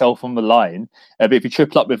put myself on the line. But if you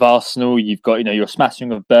triple up with Arsenal, you've got your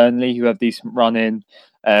smashing of Burnley, who have decent run in.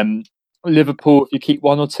 Liverpool, if you keep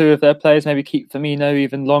 1 or 2 of their players, maybe keep Firmino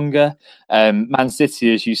even longer. Man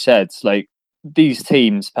City, as you said, like, these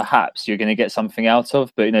teams, perhaps you're going to get something out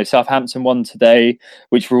of. But, Southampton won today,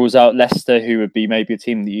 which rules out Leicester, who would be maybe a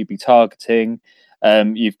team that you'd be targeting.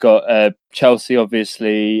 You've got Chelsea,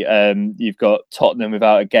 obviously. You've got Tottenham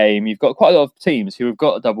without a game. You've got quite a lot of teams who have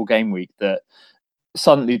got a double game week that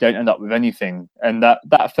suddenly don't end up with anything. And that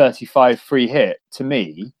 35 free hit, to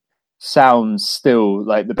me, sounds still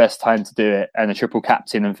like the best time to do it, and a triple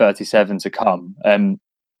captain and 37 to come.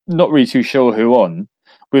 not really too sure who on,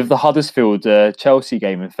 with the Huddersfield Chelsea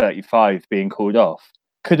game in 35 being called off.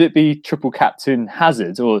 Could it be triple captain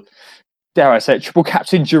Hazard, or dare I say it, triple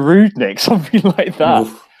captain Giroud, something like that?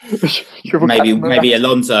 Maybe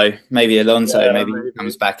Alonso. Maybe he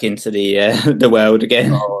comes back into the world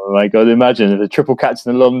again. Oh my god! Imagine if a triple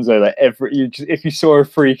captain Alonso, like if you saw a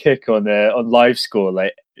free kick on live score,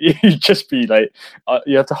 like you'd just be like,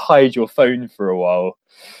 you have to hide your phone for a while.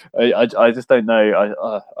 I just don't know.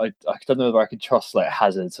 I don't know whether I could trust like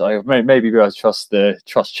Hazard. Maybe I'll trust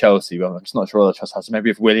Chelsea, but I'm just not sure I'll trust Hazard. Maybe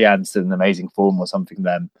if Willian's in amazing form or something,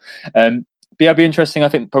 then. But yeah, it'll be interesting. I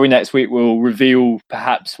think probably next week we'll reveal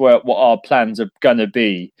perhaps what our plans are going to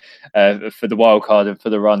be for the wild card and for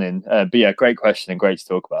the run-in. But yeah, great question and great to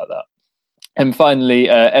talk about that. And finally,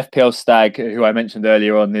 FPL Stag, who I mentioned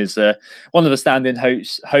earlier on, is one of the stand-in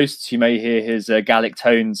hosts. You may hear his Gaelic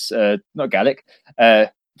tones, not Gaelic.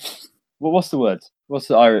 What's the word? What's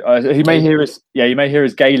the you may hear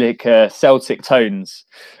his Gaelic Celtic tones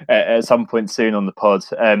at some point soon on the pod.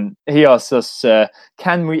 He asked us,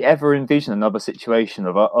 can we ever envision another situation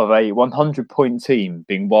of a 100-point team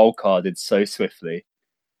being wildcarded so swiftly?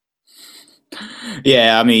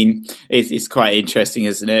 Yeah, I mean, it's quite interesting,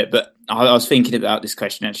 isn't it? But I was thinking about this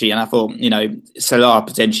question actually, and I thought, Salah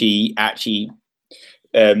potentially actually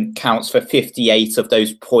counts for 58 of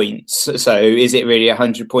those points. So is it really a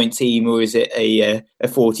 100-point team, or is it a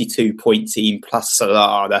 42-point team plus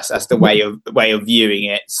Salah? That's the way of viewing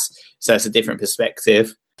it. So it's a different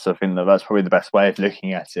perspective. So I think that's probably the best way of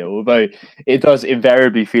looking at it. Although it does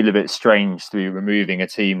invariably feel a bit strange to be removing a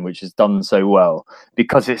team which has done so well,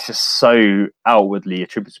 because it's just so outwardly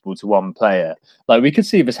attributable to one player. Like, we could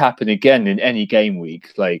see this happen again in any game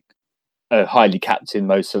week, like a highly captained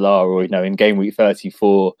Mo Salah, or in game week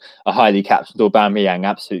 34, a highly captained Aubameyang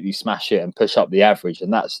absolutely smash it and push up the average.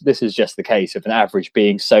 And this is just the case of an average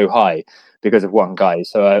being so high because of one guy.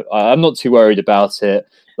 So I'm not too worried about it.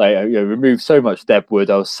 Like, remove so much Deadwood.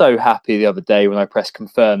 I was so happy the other day when I pressed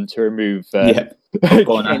confirm to remove Kenny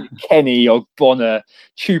or Bonner,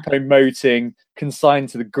 Choupo-Moting, consigned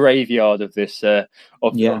to the graveyard of this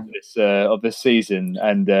season.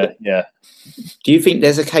 And do you think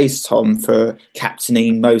there's a case, Tom, for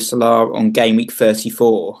captaining Mo Salah on game week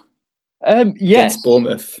 34? Yes, against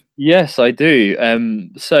Bournemouth. Yes, I do.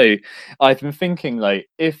 So I've been thinking, like,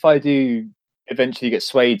 if I do eventually get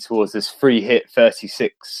swayed towards this free hit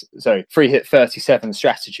 37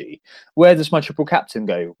 strategy, where does my triple captain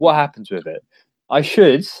go? What happens with it? I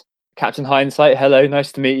should, Captain Hindsight, hello,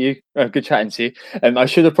 nice to meet you. Good chatting to you. I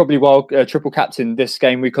should have probably triple captained this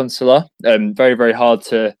game week on Salah. Very, very hard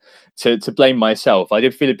to blame myself. I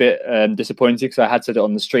did feel a bit disappointed because I had said it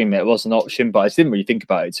on the stream. It was an option, but I didn't really think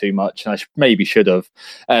about it too much, and I maybe should have.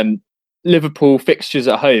 Liverpool fixtures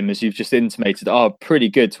at home, as you've just intimated, are pretty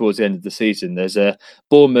good towards the end of the season. There's a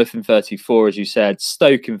Bournemouth in 34, as you said,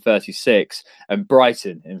 Stoke in 36, and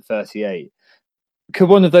Brighton in 38. Could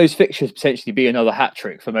one of those fixtures potentially be another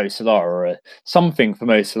hat-trick for Mo Salah, or something for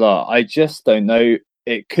Mo Salah? I just don't know.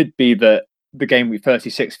 It could be that the game week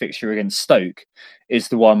 36 fixture against Stoke is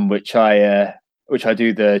the one which I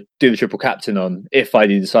do the triple captain on, if I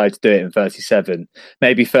do decide to do it in 37,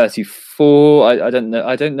 maybe 34. I don't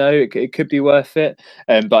know. It could be worth it.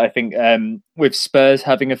 But I think with Spurs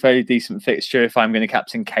having a fairly decent fixture, if I'm going to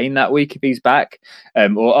captain Kane that week if he's back,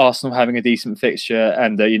 or Arsenal having a decent fixture,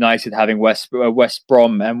 and United having West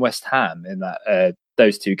Brom and West Ham in that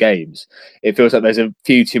those two games, it feels like there's a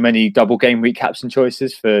few too many double game week captain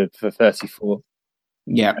choices for 34.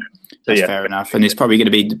 Yeah, that's fair enough. And it's probably going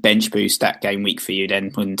to be the bench boost that game week for you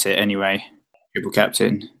then, wouldn't it, anyway? Triple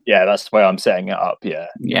captain. Yeah, that's the way I'm setting it up, yeah.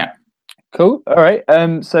 Yeah. Cool, all right.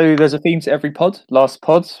 So there's a theme to every pod. Last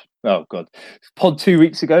pod, pod 2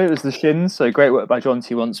 weeks ago, it was the Shins, so great work by John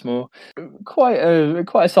T once more. Quite a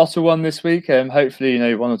subtle one this week.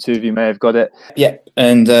 Hopefully, one or two of you may have got it. Yeah,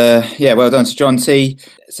 and well done to John T.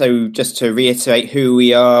 So just to reiterate who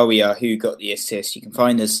we are Who Got the Assist. You can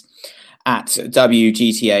find us at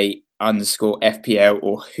WGTA_FPL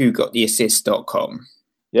or whogottheassist.com.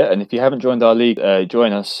 Yeah, and if you haven't joined our league,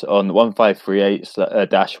 join us on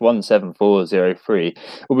 1538-17403.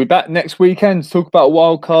 We'll be back next weekend to talk about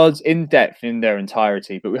wildcards in depth in their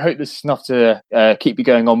entirety. But we hope this is enough to keep you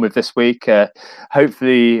going on with this week.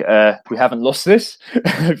 Hopefully, we haven't lost this.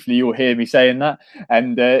 Hopefully, you'll hear me saying that.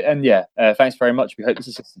 And thanks very much. We hope this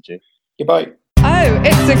assisted you. Goodbye. Oh,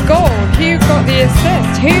 it's a goal. Who got the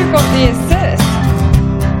assist? Who got the assist?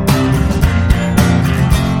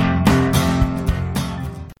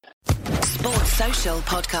 Sports Social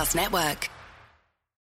Podcast Network.